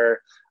phone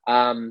where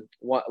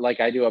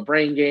I do a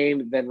brain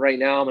game. Then right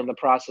now I'm in the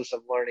process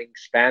of learning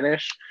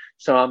Spanish.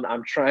 So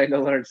I'm trying to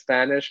learn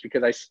Spanish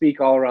because I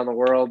speak all around the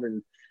world,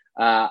 and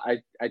I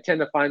tend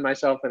to find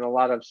myself in a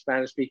lot of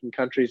Spanish speaking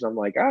countries. I'm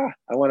like, I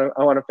want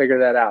to figure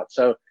that out.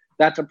 So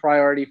that's a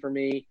priority for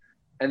me.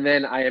 And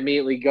then I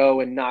immediately go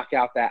and knock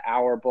out that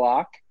hour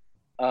block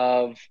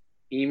of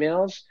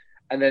emails.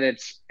 And then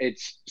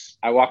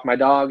I walk my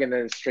dog, and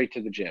then it's straight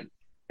to the gym.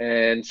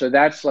 And so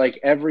that's like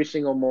every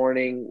single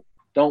morning,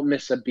 don't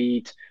miss a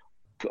beat.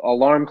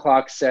 Alarm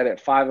clock set at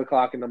 5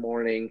 o'clock in the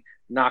morning,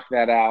 knock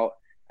that out.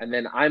 And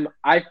then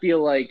I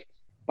feel like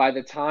by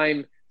the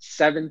time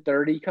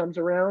 7:30 comes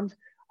around,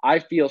 I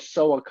feel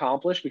so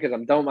accomplished because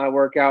I'm done with my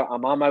workout.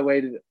 I'm on my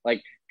way to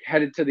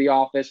headed to the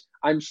office.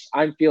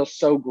 I feel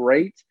so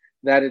great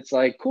that it's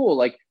like, cool.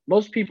 Like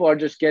most people are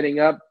just getting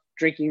up,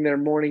 drinking their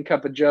morning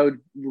cup of joe,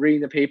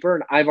 reading the paper,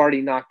 and I've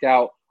already knocked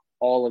out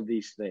all of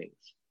these things.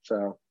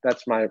 So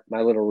that's my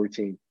little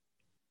routine.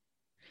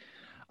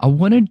 I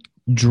want to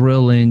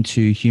drill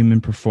into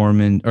human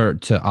performance, or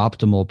to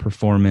optimal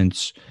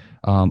performance,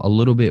 a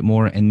little bit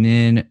more. And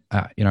then,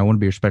 I want to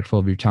be respectful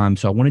of your time.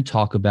 So I want to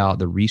talk about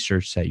the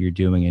research that you're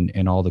doing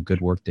and all the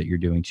good work that you're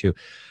doing too.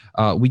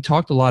 We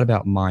talked a lot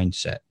about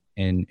mindset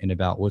and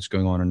about what's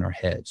going on in our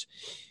heads.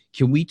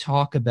 Can we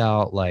talk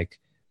about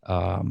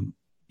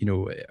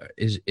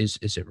is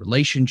it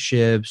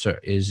relationships, or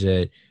is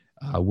it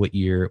what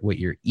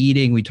you're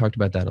eating? We talked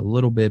about that a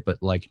little bit,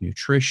 but like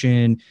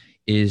nutrition,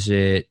 is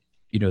it,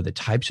 the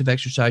types of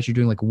exercise you're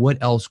doing? Like what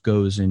else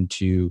goes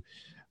into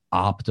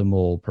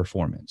optimal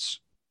performance?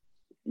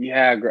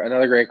 Yeah,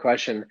 another great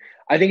question.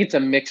 I think it's a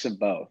mix of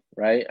both,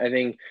 right? I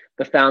think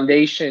the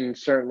foundation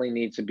certainly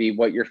needs to be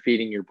what you're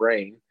feeding your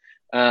brain,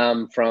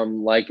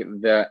 from like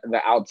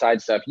the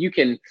outside stuff. You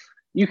can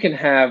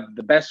have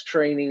the best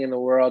training in the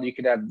world. You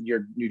could have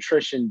your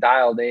nutrition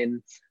dialed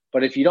in,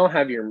 but if you don't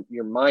have your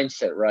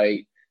mindset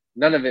right,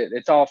 none of it.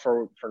 It's all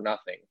for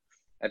nothing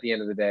at the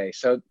end of the day.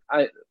 So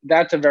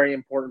that's a very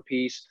important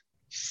piece.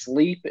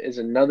 Sleep is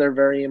another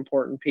very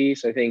important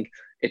piece. I think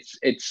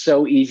it's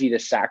so easy to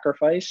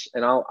sacrifice,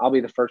 and I'll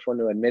be the first one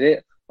to admit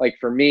it. Like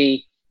for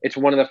me, it's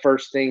one of the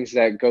first things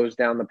that goes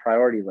down the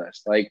priority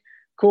list. Like,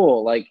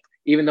 cool, like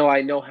even though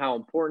I know how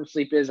important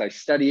sleep is, I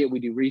study it, we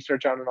do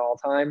research on it all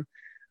the time.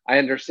 I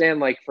understand,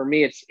 like for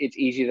me, it's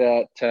easy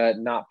to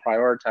not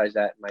prioritize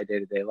that in my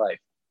day-to-day life.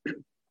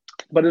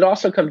 But it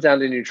also comes down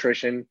to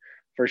nutrition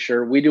for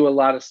sure. We do a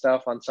lot of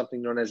stuff on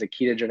something known as a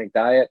ketogenic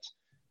diet.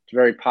 It's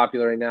very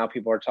popular right now.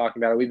 People are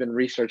talking about it. We've been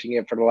researching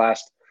it for the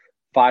last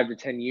 5 to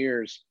 10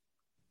 years,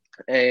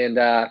 and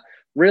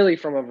really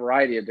from a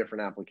variety of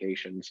different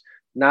applications.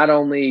 Not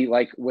only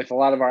like with a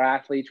lot of our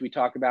athletes, we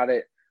talk about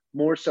it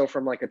more so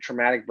from like a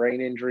traumatic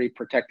brain injury,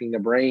 protecting the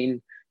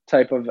brain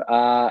type of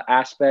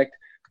aspect,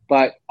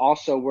 but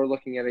also we're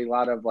looking at a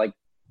lot of like,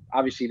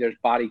 obviously there's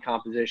body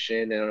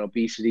composition and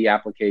obesity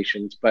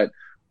applications, but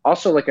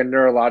also like a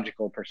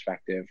neurological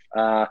perspective,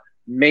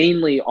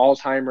 mainly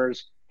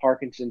Alzheimer's,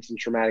 Parkinson's, and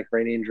traumatic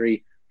brain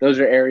injury. Those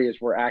are areas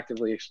we're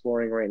actively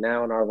exploring right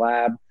now in our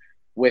lab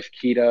with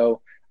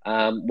keto,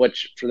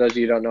 which for those of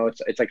you who don't know,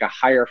 it's like a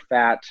higher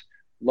fat,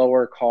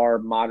 lower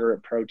carb,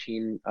 moderate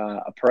protein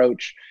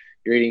approach.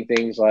 You're eating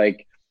things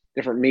like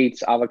different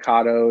meats,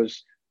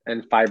 avocados,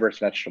 and fibrous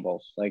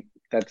vegetables. Like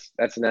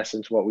that's in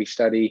essence what we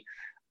study.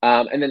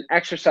 And then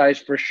exercise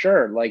for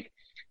sure. Like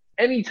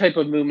any type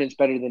of movement's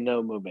better than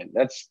no movement.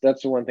 That's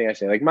the one thing I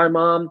say. Like my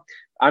mom,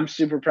 I'm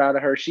super proud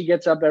of her. She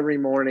gets up every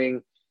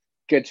morning,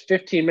 gets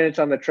 15 minutes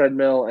on the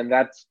treadmill, and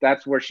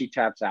that's where she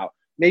taps out.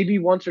 Maybe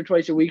once or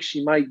twice a week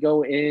she might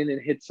go in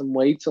and hit some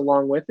weights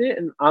along with it,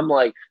 and I'm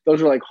like,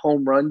 those are like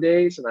home run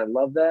days, and I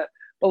love that.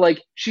 But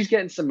like she's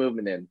getting some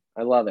movement in.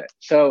 I love it.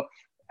 So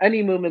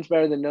any movement's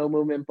better than no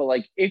movement, but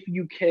like if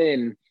you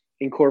can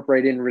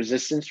incorporate in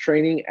resistance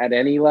training at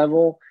any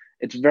level,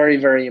 it's very,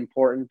 very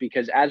important,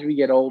 because as we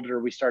get older,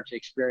 we start to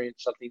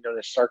experience something known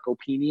as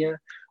sarcopenia,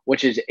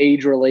 which is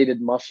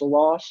age-related muscle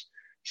loss.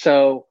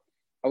 So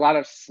a lot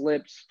of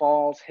slips,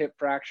 falls, hip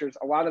fractures,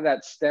 a lot of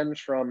that stems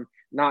from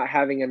not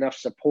having enough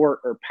support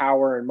or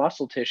power and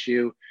muscle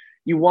tissue.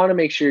 You want to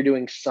make sure you're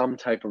doing some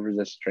type of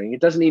resistance training.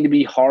 It doesn't need to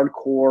be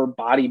hardcore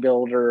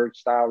bodybuilder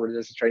style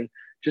resistance training.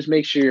 Just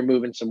make sure you're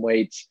moving some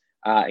weights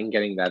and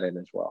getting that in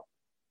as well.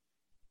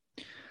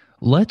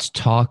 Let's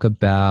talk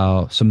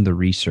about some of the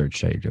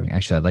research that you're doing.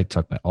 Actually, I'd like to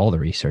talk about all the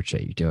research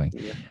that you're doing.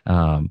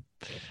 Yeah.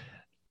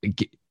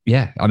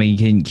 Yeah. I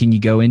mean, can you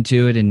go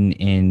into it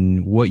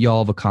and what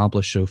y'all have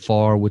accomplished so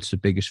far? What's the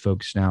biggest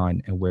focus now,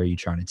 and where are you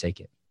trying to take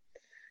it?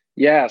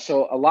 Yeah,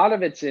 so a lot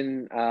of it's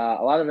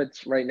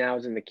right now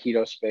is in the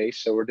keto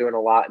space. So we're doing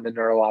a lot in the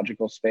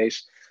neurological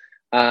space.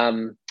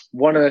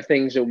 One of the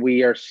things that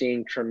we are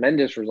seeing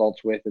tremendous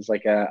results with is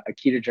like a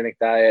ketogenic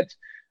diet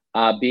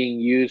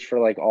being used for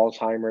like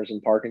Alzheimer's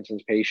and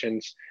Parkinson's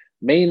patients,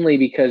 mainly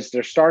because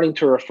they're starting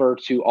to refer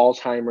to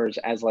Alzheimer's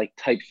as like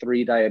type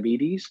 3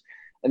 diabetes.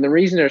 And the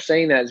reason they're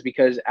saying that is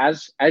because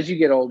as you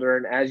get older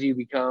and as you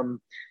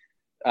become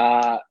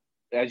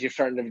as you're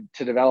starting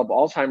to develop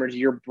Alzheimer's,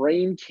 your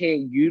brain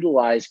can't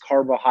utilize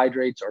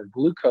carbohydrates or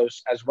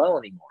glucose as well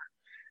anymore.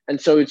 And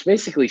so it's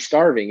basically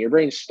starving. Your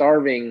brain's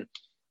starving,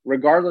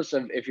 regardless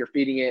of if you're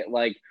feeding it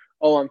like,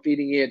 oh, I'm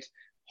feeding it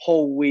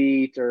whole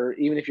wheat, or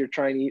even if you're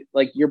trying to eat,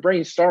 like your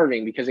brain's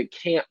starving because it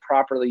can't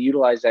properly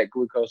utilize that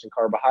glucose and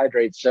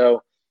carbohydrates.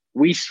 So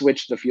we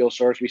switch the fuel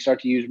source. We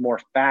start to use more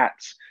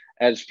fats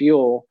as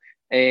fuel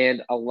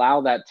and allow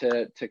that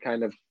to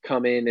kind of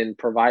come in and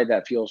provide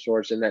that fuel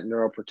source and that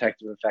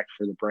neuroprotective effect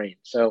for the brain.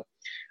 So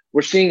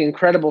we're seeing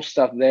incredible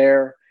stuff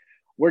there.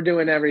 We're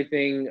doing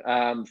everything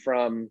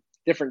from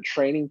different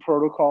training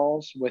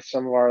protocols with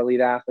some of our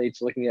elite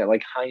athletes, looking at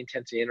like high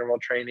intensity interval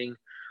training,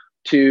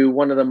 to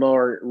one of the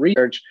more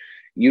research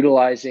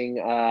utilizing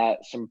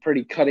some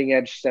pretty cutting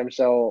edge stem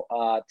cell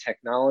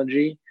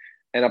technology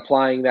and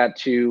applying that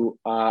to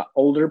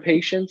older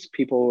patients,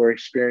 people who are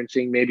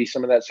experiencing maybe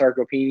some of that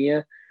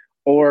sarcopenia,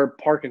 or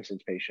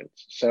Parkinson's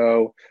patients.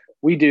 So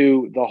we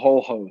do the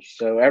whole host.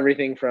 So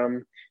everything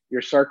from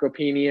your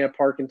sarcopenia,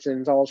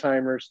 Parkinson's,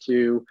 Alzheimer's,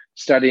 to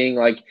studying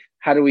like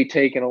how do we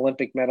take an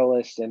Olympic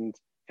medalist and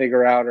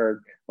figure out,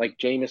 or like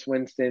Jameis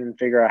Winston, and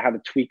figure out how to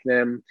tweak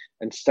them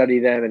and study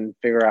them and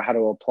figure out how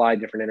to apply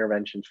different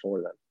interventions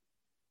for them.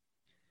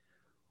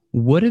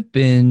 What have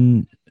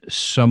been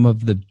some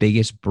of the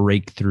biggest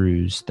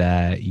breakthroughs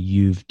that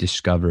you've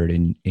discovered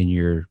in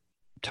your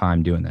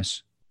time doing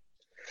this?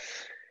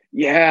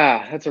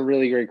 Yeah, that's a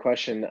really great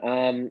question.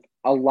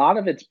 a lot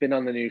of it's been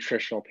on the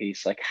nutritional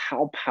piece, like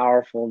how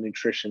powerful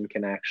nutrition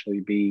can actually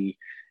be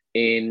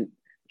in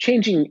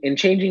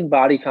changing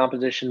body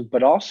composition,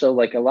 but also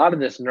like a lot of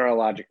this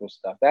neurological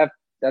stuff.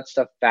 That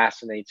stuff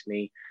fascinates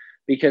me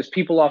because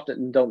people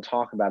often don't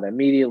talk about it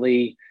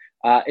immediately.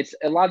 It's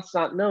a lot's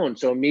not known,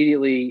 so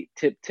immediately,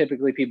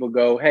 typically people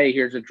go, "Hey,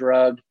 here's a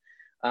drug,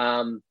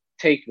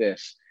 take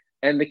this."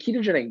 And the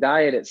ketogenic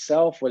diet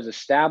itself was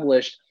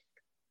established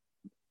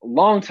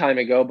long time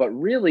ago, but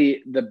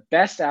really the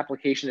best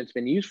application it's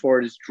been used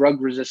for is drug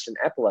resistant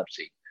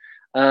epilepsy.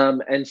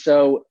 And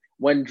so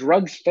when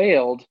drugs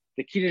failed,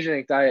 the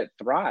ketogenic diet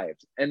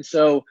thrived. And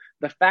so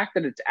the fact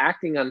that it's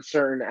acting on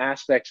certain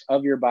aspects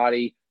of your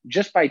body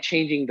just by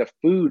changing the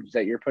foods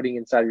that you're putting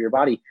inside of your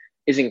body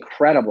is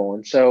incredible.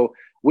 And so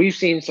we've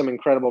seen some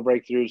incredible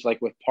breakthroughs,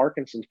 like with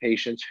Parkinson's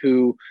patients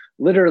who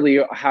literally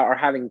are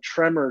having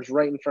tremors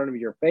right in front of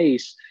your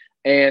face,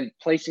 and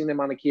placing them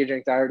on a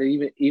ketogenic diet,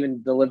 or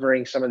even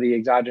delivering some of the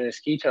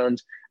exogenous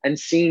ketones and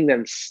seeing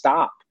them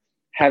stop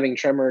having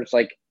tremors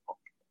like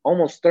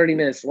almost 30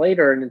 minutes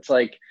later. And it's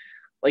like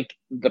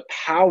the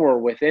power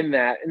within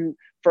that. And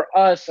for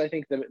us, I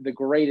think the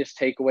greatest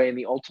takeaway and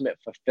the ultimate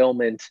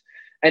fulfillment,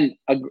 and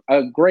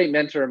a great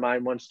mentor of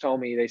mine once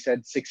told me, they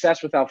said,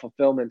 success without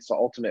fulfillment is the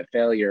ultimate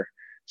failure.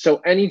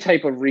 So any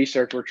type of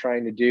research we're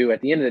trying to do,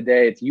 at the end of the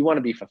day, it's you want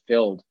to be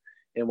fulfilled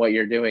in what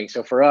you're doing.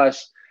 So for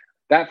us,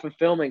 that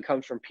fulfillment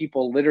comes from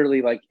people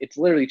literally, like, it's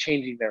literally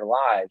changing their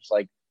lives.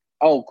 Like,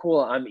 oh, cool,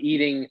 I'm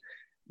eating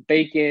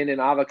bacon and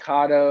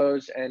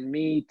avocados and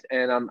meat,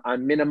 and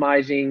I'm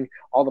minimizing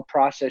all the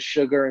processed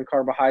sugar and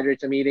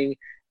carbohydrates I'm eating,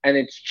 and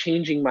it's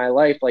changing my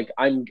life. Like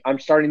I'm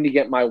starting to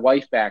get my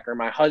wife back or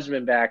my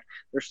husband back.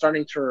 They're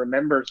starting to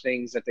remember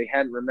things that they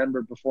hadn't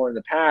remembered before in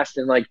the past.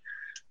 And like,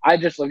 I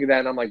just look at that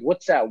and I'm like,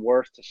 what's that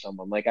worth to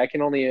someone? Like, I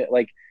can only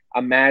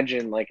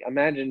imagine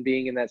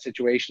being in that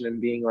situation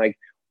and being like,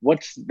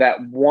 what's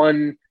that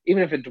one,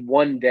 even if it's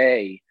one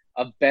day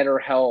of better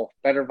health,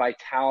 better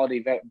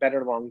vitality,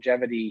 better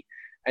longevity.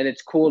 And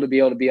it's cool to be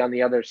able to be on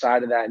the other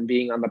side of that and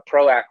being on the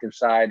proactive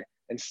side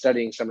and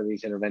studying some of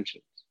these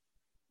interventions.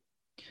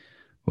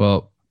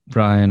 Well,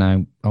 Brian,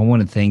 I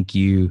want to thank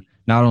you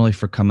not only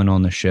for coming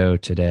on the show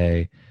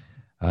today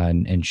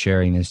and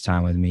sharing this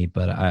time with me,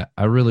 but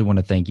I really want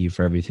to thank you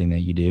for everything that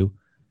you do,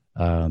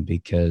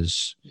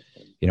 because,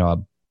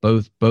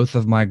 both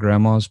of my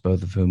grandmas,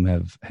 both of whom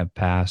have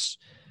passed,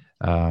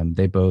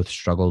 they both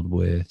struggled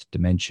with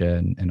dementia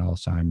and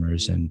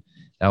Alzheimer's. And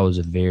that was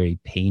a very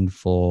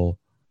painful,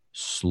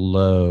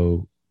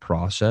 slow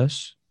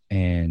process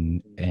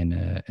and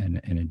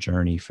a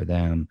journey for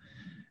them.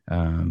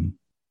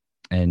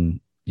 And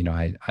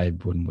I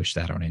wouldn't wish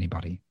that on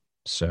anybody.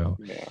 So,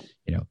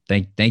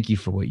 thank you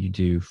for what you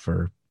do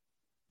for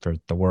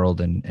the world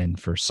and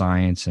for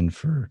science and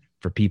for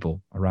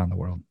people around the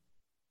world.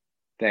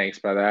 Thanks,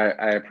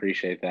 brother. I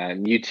appreciate that.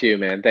 And you too,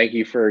 man. Thank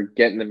you for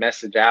getting the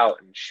message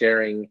out and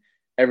sharing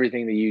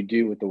everything that you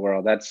do with the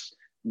world. That's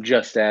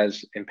just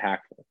as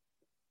impactful.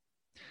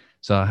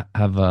 So I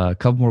have a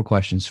couple more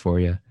questions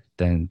for you,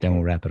 then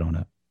we'll wrap it on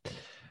up.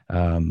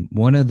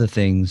 One of the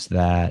things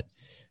that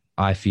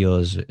I feel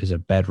is a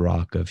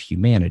bedrock of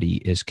humanity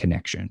is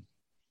connection.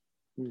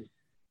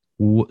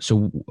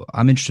 So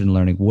I'm interested in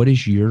learning, what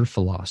is your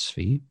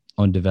philosophy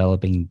on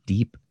developing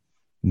deep,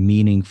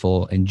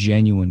 meaningful, and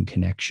genuine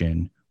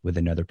connection with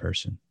another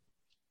person?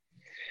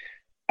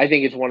 I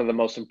think it's one of the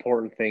most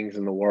important things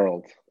in the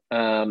world.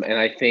 And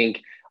I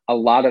think a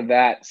lot of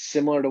that,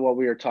 similar to what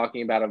we were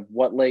talking about of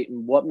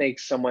what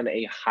makes someone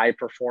a high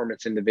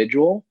performance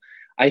individual,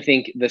 I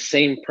think the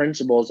same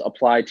principles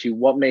apply to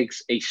what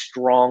makes a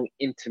strong,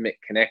 intimate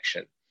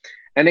connection.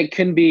 And it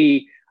can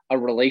be a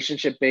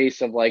relationship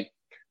base of like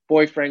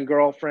boyfriend,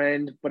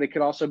 girlfriend, but it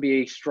could also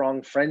be a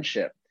strong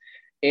friendship.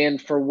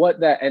 And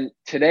and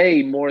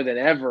today more than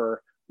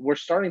ever, we're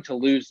starting to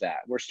lose that.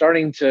 We're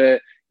starting to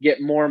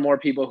get more and more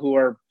people who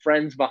are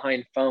friends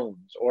behind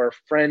phones or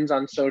friends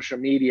on social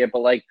media, but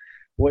like,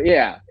 well,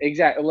 yeah,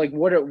 exactly. Like,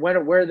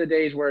 where are the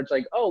days where it's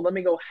like, oh, let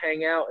me go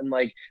hang out and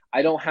like,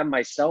 I don't have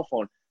my cell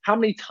phone. How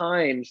many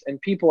times,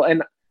 and people,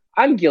 and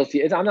I'm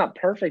guilty, I'm not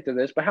perfect at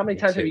this, but how many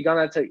times have you gone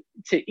out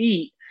to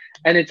eat,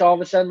 and it's all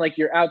of a sudden like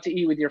you're out to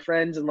eat with your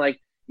friends and like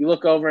you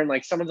look over and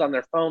like someone's on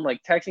their phone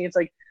like texting. It's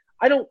like,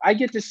 I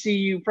get to see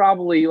you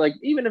probably like,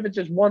 even if it's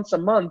just once a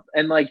month,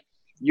 and like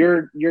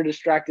you're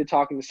distracted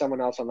talking to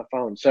someone else on the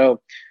phone.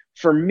 So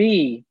for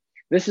me,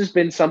 this has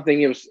been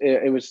something,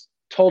 it was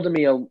told to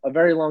me a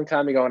very long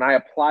time ago, and I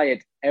apply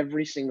it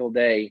every single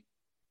day.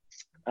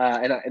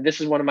 And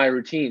this is one of my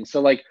routines.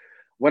 So like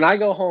when I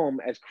go home,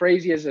 as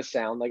crazy as this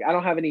sounds, like I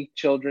don't have any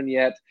children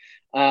yet,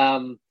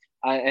 and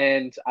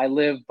I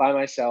live by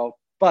myself,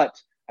 but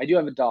I do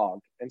have a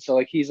dog, and so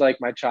like he's like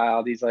my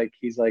child, he's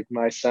like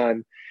my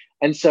son,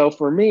 and so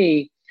for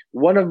me,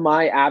 one of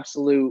my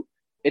absolute,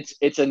 it's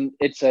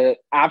a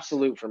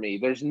absolute for me.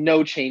 There's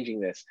no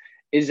changing this.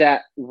 Is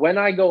that when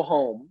I go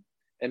home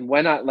and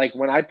when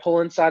I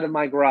pull inside of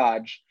my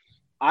garage,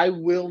 I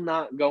will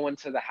not go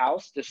into the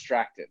house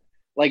distracted.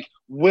 Like,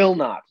 will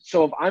not.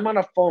 So if I'm on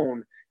a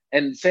phone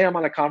and say I'm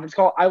on a conference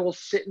call, I will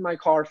sit in my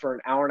car for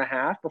an hour and a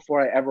half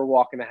before I ever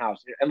walk in the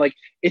house. And like,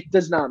 it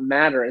does not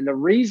matter. And the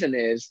reason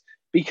is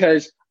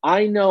because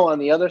I know on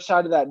the other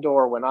side of that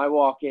door, when I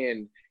walk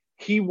in,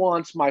 he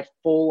wants my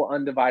full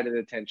undivided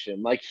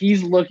attention. Like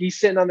he's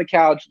sitting on the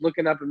couch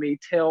looking up at me,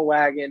 tail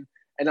wagging.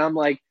 And I'm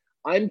like,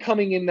 I'm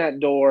coming in that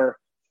door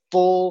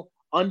full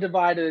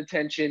undivided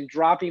attention,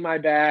 dropping my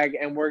bag,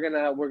 and we're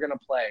gonna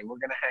play. We're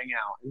gonna hang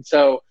out. And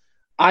so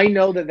I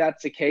know that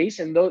that's the case,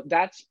 and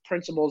that's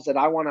principles that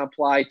I want to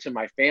apply to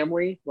my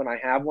family when I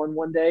have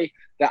one day.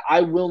 That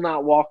I will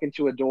not walk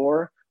into a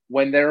door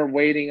when they're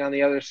waiting on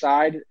the other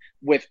side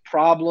with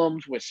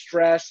problems, with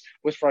stress,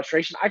 with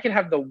frustration. I can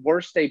have the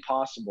worst day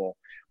possible,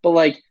 but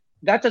like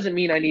that doesn't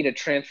mean I need to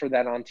transfer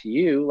that onto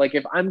you. Like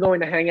if I'm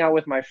going to hang out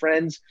with my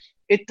friends,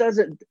 it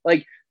doesn't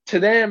like to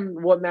them,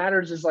 what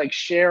matters is like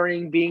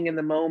sharing, being in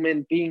the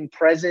moment, being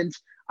present.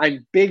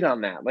 I'm big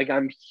on that. Like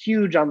I'm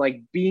huge on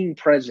like being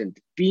present,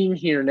 being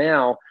here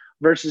now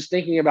versus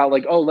thinking about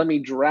like, oh, let me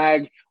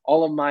drag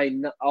all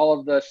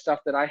of the stuff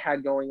that I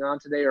had going on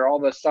today or all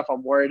the stuff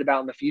I'm worried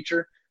about in the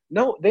future.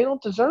 No, they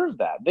don't deserve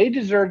that. They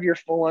deserve your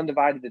full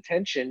undivided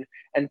attention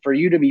and for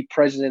you to be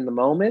present in the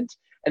moment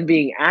and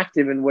being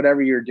active in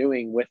whatever you're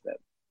doing with them.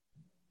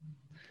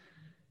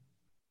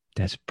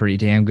 That's pretty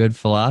damn good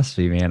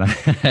philosophy, man. I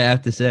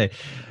have to say.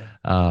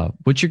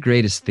 What's your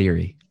greatest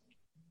theory?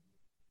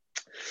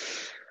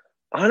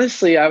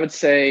 Honestly, I would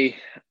say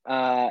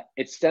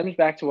it stems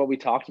back to what we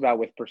talked about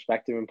with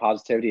perspective and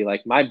positivity.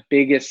 Like my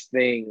biggest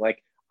thing,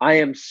 like I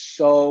am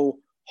so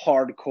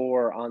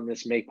hardcore on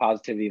this make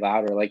positivity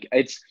louder. Like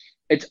it's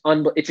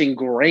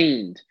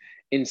ingrained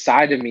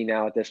inside of me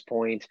now at this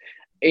point.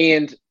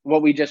 And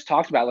what we just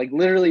talked about, like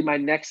literally my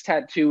next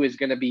tattoo is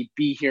going to be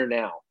here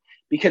now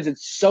because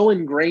it's so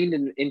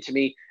ingrained into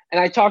me.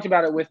 And I talked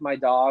about it with my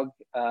dog.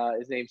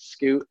 His name's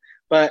Scoot,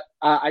 but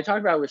I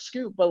talked about it with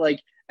Scoot, but like,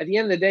 at the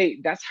end of the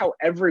day, that's how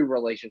every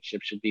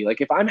relationship should be.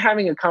 Like if I'm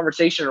having a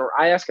conversation or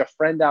I ask a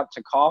friend out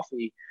to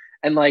coffee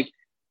and like,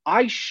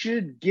 I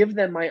should give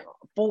them my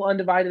full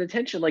undivided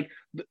attention. Like,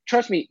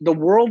 trust me, the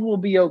world will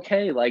be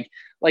okay. Like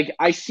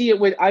I see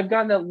it I've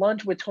gone to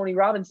lunch with Tony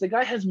Robbins. The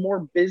guy has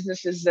more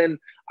businesses than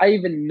I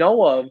even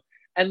know of.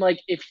 And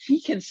like, if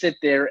he can sit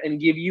there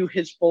and give you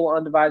his full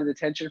undivided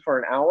attention for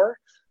an hour,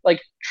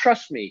 like,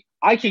 trust me,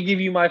 I could give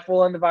you my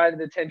full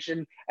undivided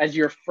attention as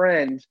your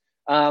friend,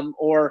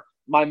 or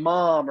my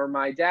mom or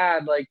my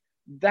dad. Like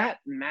that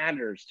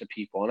matters to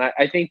people. And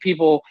I think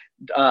people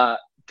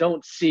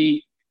don't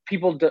see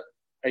people.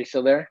 Are you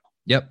still there?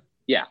 Yep.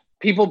 Yeah.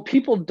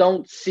 People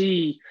don't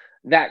see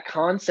that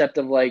concept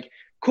of like,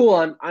 cool,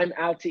 I'm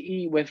out to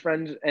eat with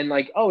friends and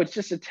like, oh, it's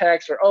just a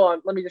text or, oh,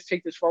 let me just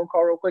take this phone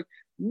call real quick.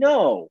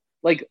 No,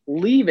 like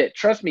leave it.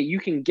 Trust me, you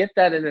can get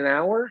that in an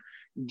hour.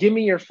 Give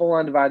me your full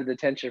undivided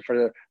attention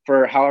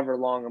for however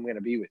long I'm going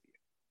to be with you.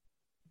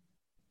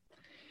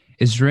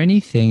 Is there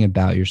anything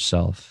about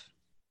yourself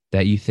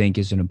that you think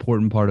is an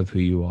important part of who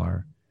you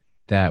are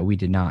that we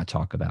did not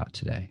talk about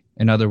today?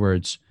 In other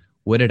words,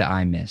 what did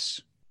I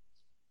miss?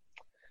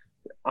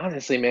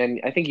 Honestly,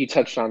 man, I think you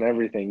touched on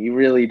everything. You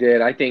really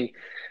did. I think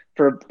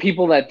for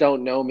people that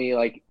don't know me,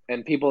 like,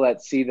 and people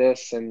that see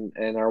this and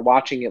are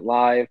watching it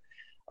live,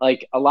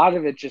 like a lot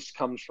of it just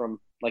comes from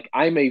like,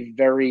 I'm a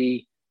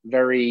very,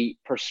 very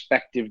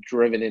perspective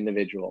driven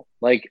individual.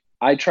 Like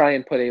I try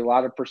and put a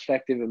lot of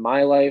perspective in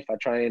my life. I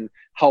try and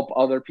help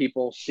other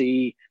people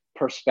see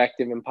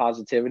perspective and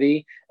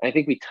positivity. And I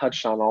think we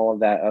touched on all of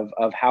that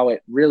of how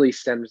it really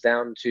stems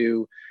down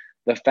to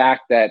the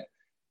fact that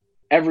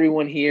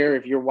everyone here,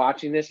 if you're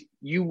watching this,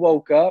 you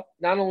woke up.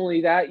 Not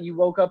only that, you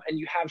woke up and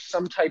you have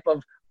some type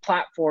of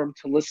platform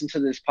to listen to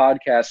this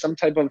podcast, some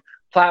type of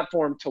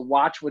platform to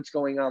watch what's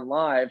going on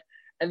live.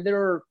 And there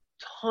are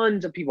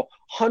tons of people,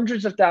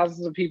 hundreds of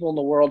thousands of people in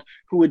the world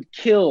who would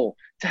kill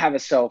to have a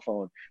cell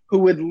phone, who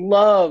would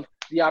love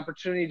the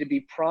opportunity to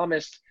be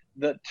promised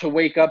to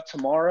wake up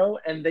tomorrow,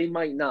 and they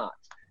might not.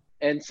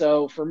 And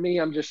so for me,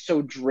 I'm just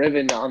so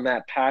driven on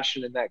that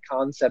passion and that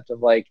concept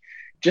of like,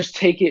 just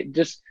take it,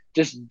 just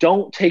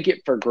don't take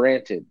it for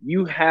granted.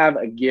 You have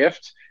a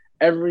gift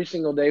every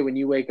single day when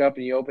you wake up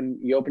and you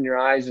open your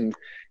eyes and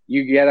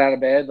you get out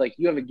of bed, like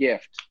you have a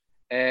gift,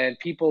 and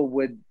people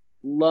would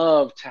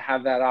love to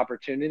have that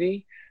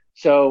opportunity.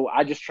 So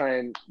I just try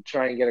and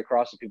get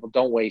across to people,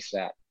 don't waste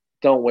that.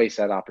 Don't waste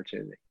that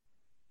opportunity.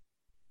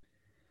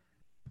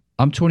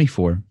 I'm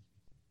 24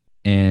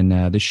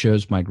 and this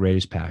shows my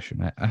greatest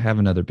passion. I have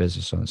another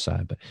business on the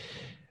side, but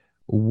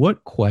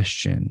what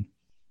question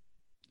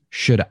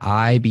should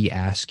I be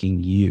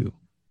asking you,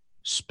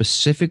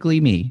 specifically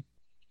me,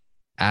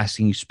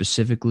 asking you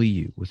specifically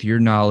you, with your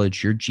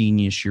knowledge, your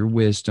genius, your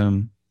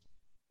wisdom?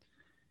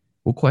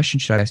 What question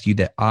should I ask you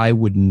that I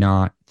would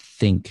not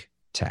think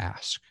to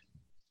ask?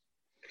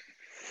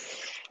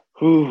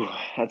 Ooh,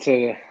 that's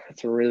a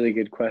really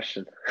good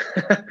question.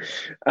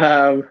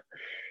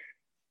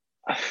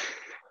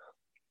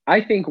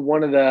 I think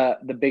one of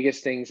the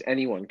biggest things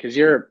anyone, because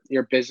you're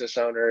a business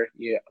owner,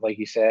 like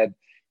you said,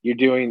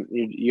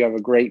 you have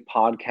a great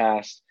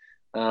podcast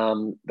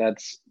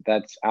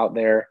that's out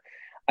there.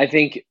 I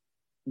think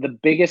one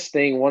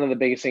of the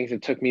biggest things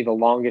that took me the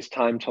longest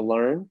time to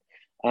learn,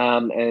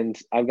 and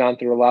I've gone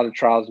through a lot of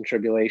trials and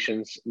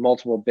tribulations,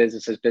 multiple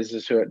businesses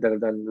that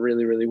have done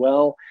really, really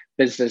well,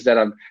 businesses that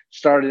I've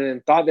started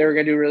and thought they were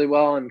going to do really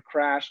well and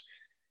crashed,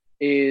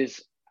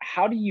 is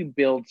how do you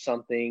build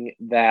something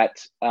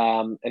that,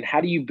 and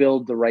how do you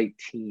build the right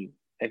team?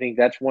 I think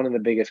that's one of the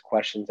biggest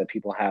questions that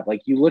people have.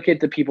 Like, you look at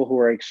the people who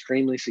are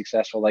extremely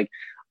successful. Like,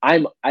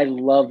 I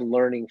love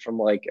learning from,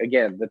 like,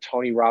 again, the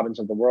Tony Robbins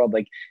of the world.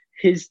 Like,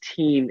 his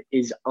team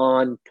is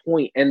on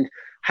point. And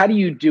how do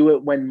you do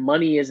it when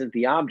money isn't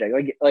the object?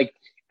 Like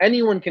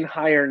anyone can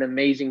hire an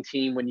amazing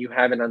team when you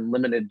have an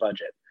unlimited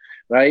budget,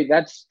 right?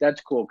 That's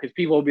cool, because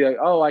people will be like,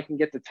 oh, I can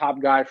get the top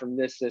guy from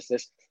this.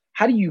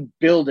 How do you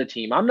build a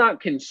team? I'm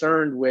not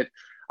concerned with,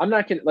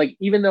 like,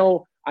 even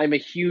though I'm a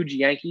huge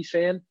Yankees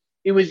fan,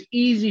 it was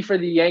easy for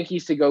the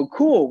Yankees to go,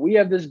 cool, we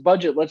have this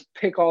budget, let's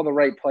pick all the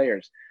right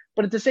players.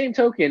 But at the same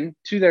token,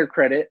 to their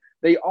credit,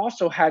 they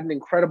also had an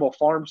incredible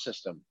farm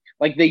system.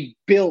 Like, they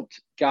built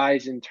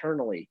guys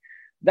internally.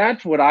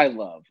 That's what I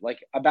love, like,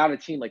 about a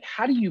team. Like,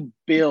 how do you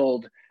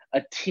build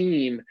a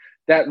team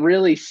that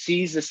really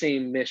sees the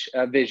same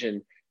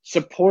vision,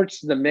 supports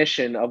the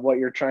mission of what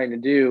you're trying to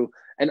do,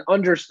 and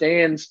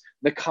understands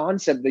the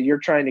concept that you're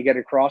trying to get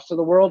across to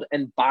the world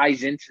and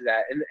buys into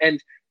that,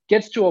 and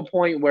gets to a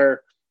point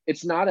where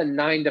it's not a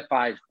 9 to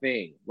 5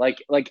 thing.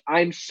 Like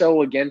I'm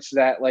so against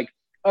that. Like,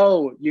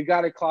 oh, you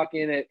got to clock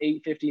in at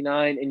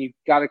 8:59 and you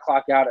got to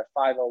clock out at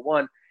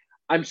 5:01.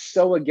 I'm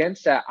so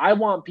against that. I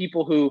want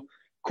people who,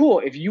 cool,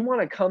 if you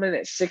want to come in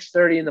at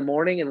 6:30 in the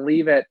morning and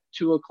leave at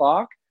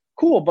 2:00,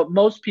 cool. But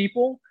most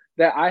people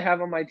that I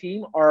have on my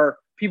team are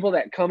people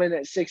that come in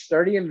at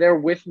 6:30 and they're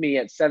with me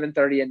at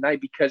 7:30 at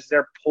night because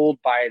they're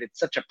pulled by it. It's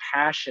such a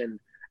passion.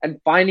 And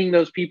finding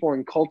those people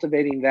and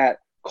cultivating that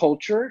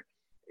culture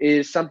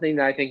is something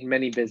that I think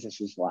many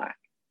businesses lack.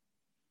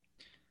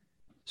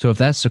 So if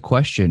that's the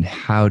question,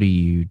 how do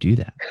you do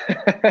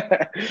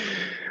that?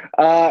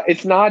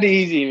 It's not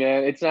easy,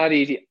 man. It's not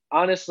easy.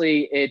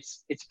 Honestly,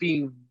 it's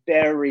being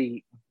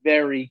very,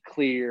 very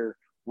clear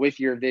with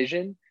your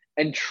vision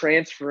and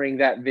transferring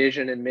that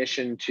vision and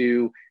mission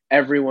to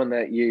everyone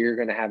that you're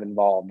going to have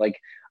involved. Like,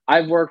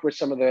 I've worked with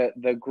some of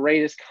the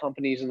greatest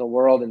companies in the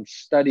world and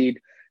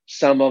studied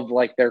some of,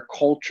 like, their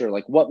culture,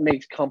 like what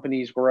makes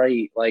companies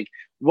great, like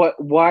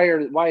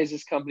why is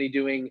this company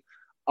doing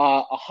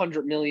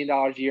 $100 million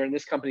a year and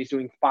this company's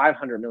doing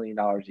 $500 million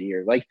a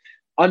year, like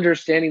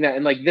understanding that.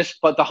 And like this,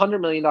 but the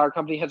 $100 million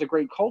company has a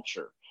great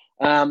culture.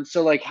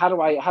 So like, how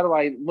do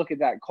I look at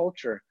that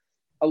culture?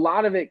 A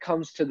lot of it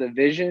comes to the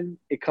vision.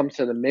 It comes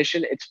to the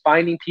mission. It's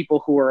finding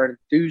people who are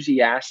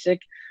enthusiastic,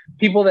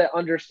 people that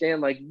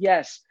understand, like,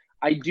 yes,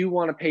 I do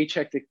want a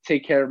paycheck to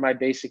take care of my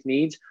basic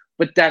needs,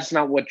 but that's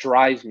not what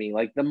drives me.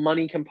 Like, the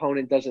money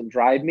component doesn't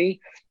drive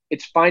me.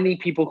 It's finding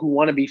people who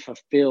want to be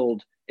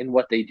fulfilled in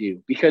what they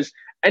do, because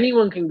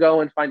anyone can go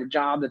and find a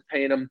job that's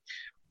paying them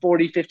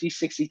 40, 50,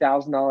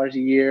 $60,000 a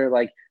year.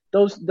 Like,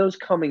 those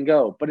come and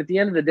go. But at the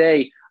end of the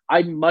day,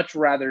 I'd much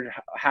rather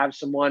have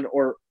someone,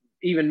 or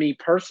even me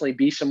personally,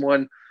 be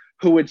someone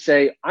who would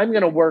say, I'm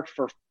going to work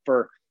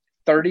for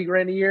 30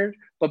 grand a year,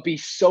 but be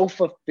so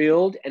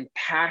fulfilled and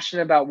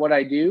passionate about what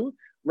I do,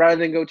 rather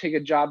than go take a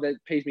job that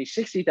pays me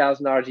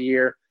 $60,000 a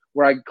year,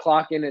 where I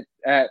clock in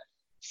at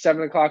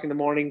 7:00 in the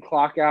morning,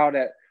 clock out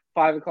at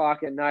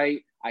 5:00 at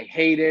night. I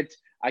hate it.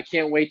 I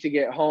can't wait to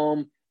get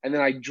home. And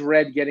then I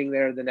dread getting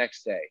there the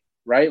next day,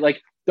 right?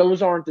 Like,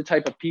 those aren't the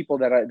type of people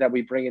that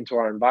we bring into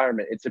our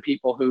environment. It's the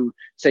people who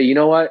say, you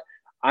know what,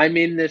 I'm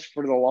in this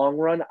for the long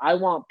run. I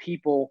want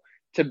people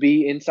to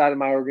be inside of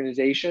my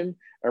organization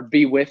or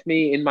be with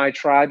me in my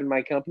tribe, in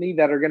my company,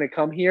 that are going to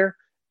come here,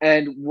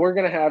 and we're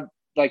going to have,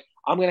 like,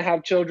 I'm going to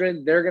have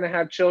children, they're going to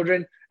have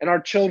children, and our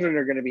children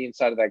are going to be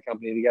inside of that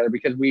company together,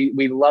 because we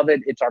love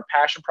it. It's our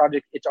passion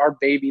project. It's our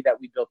baby that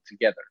we built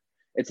together.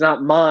 It's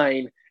not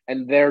mine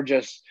and they're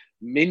just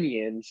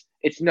minions.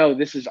 It's, no,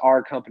 this is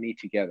our company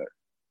together.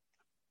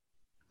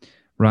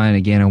 Ryan,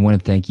 again, I want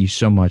to thank you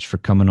so much for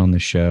coming on the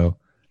show,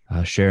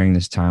 sharing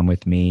this time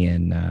with me,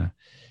 and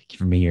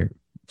giving me your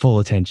full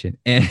attention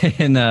and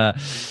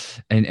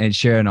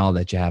sharing all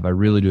that you have. I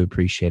really do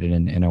appreciate it,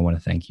 and I want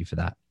to thank you for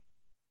that.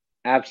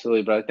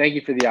 Absolutely, brother. Thank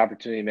you for the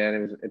opportunity,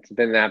 man. It's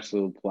been an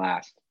absolute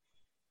blast.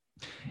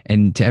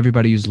 And to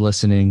everybody who's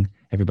listening,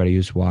 everybody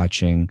who's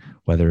watching,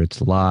 whether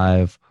it's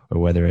live or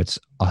whether it's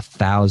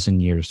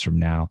 1,000 years from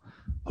now,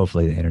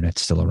 hopefully the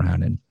internet's still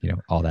around and,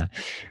 all that.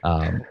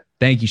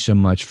 Thank you so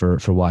much for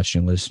watching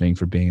and listening,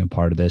 for being a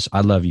part of this.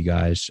 I love you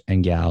guys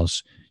and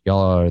gals.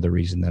 Y'all are the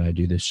reason that I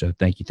do this. So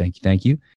thank you.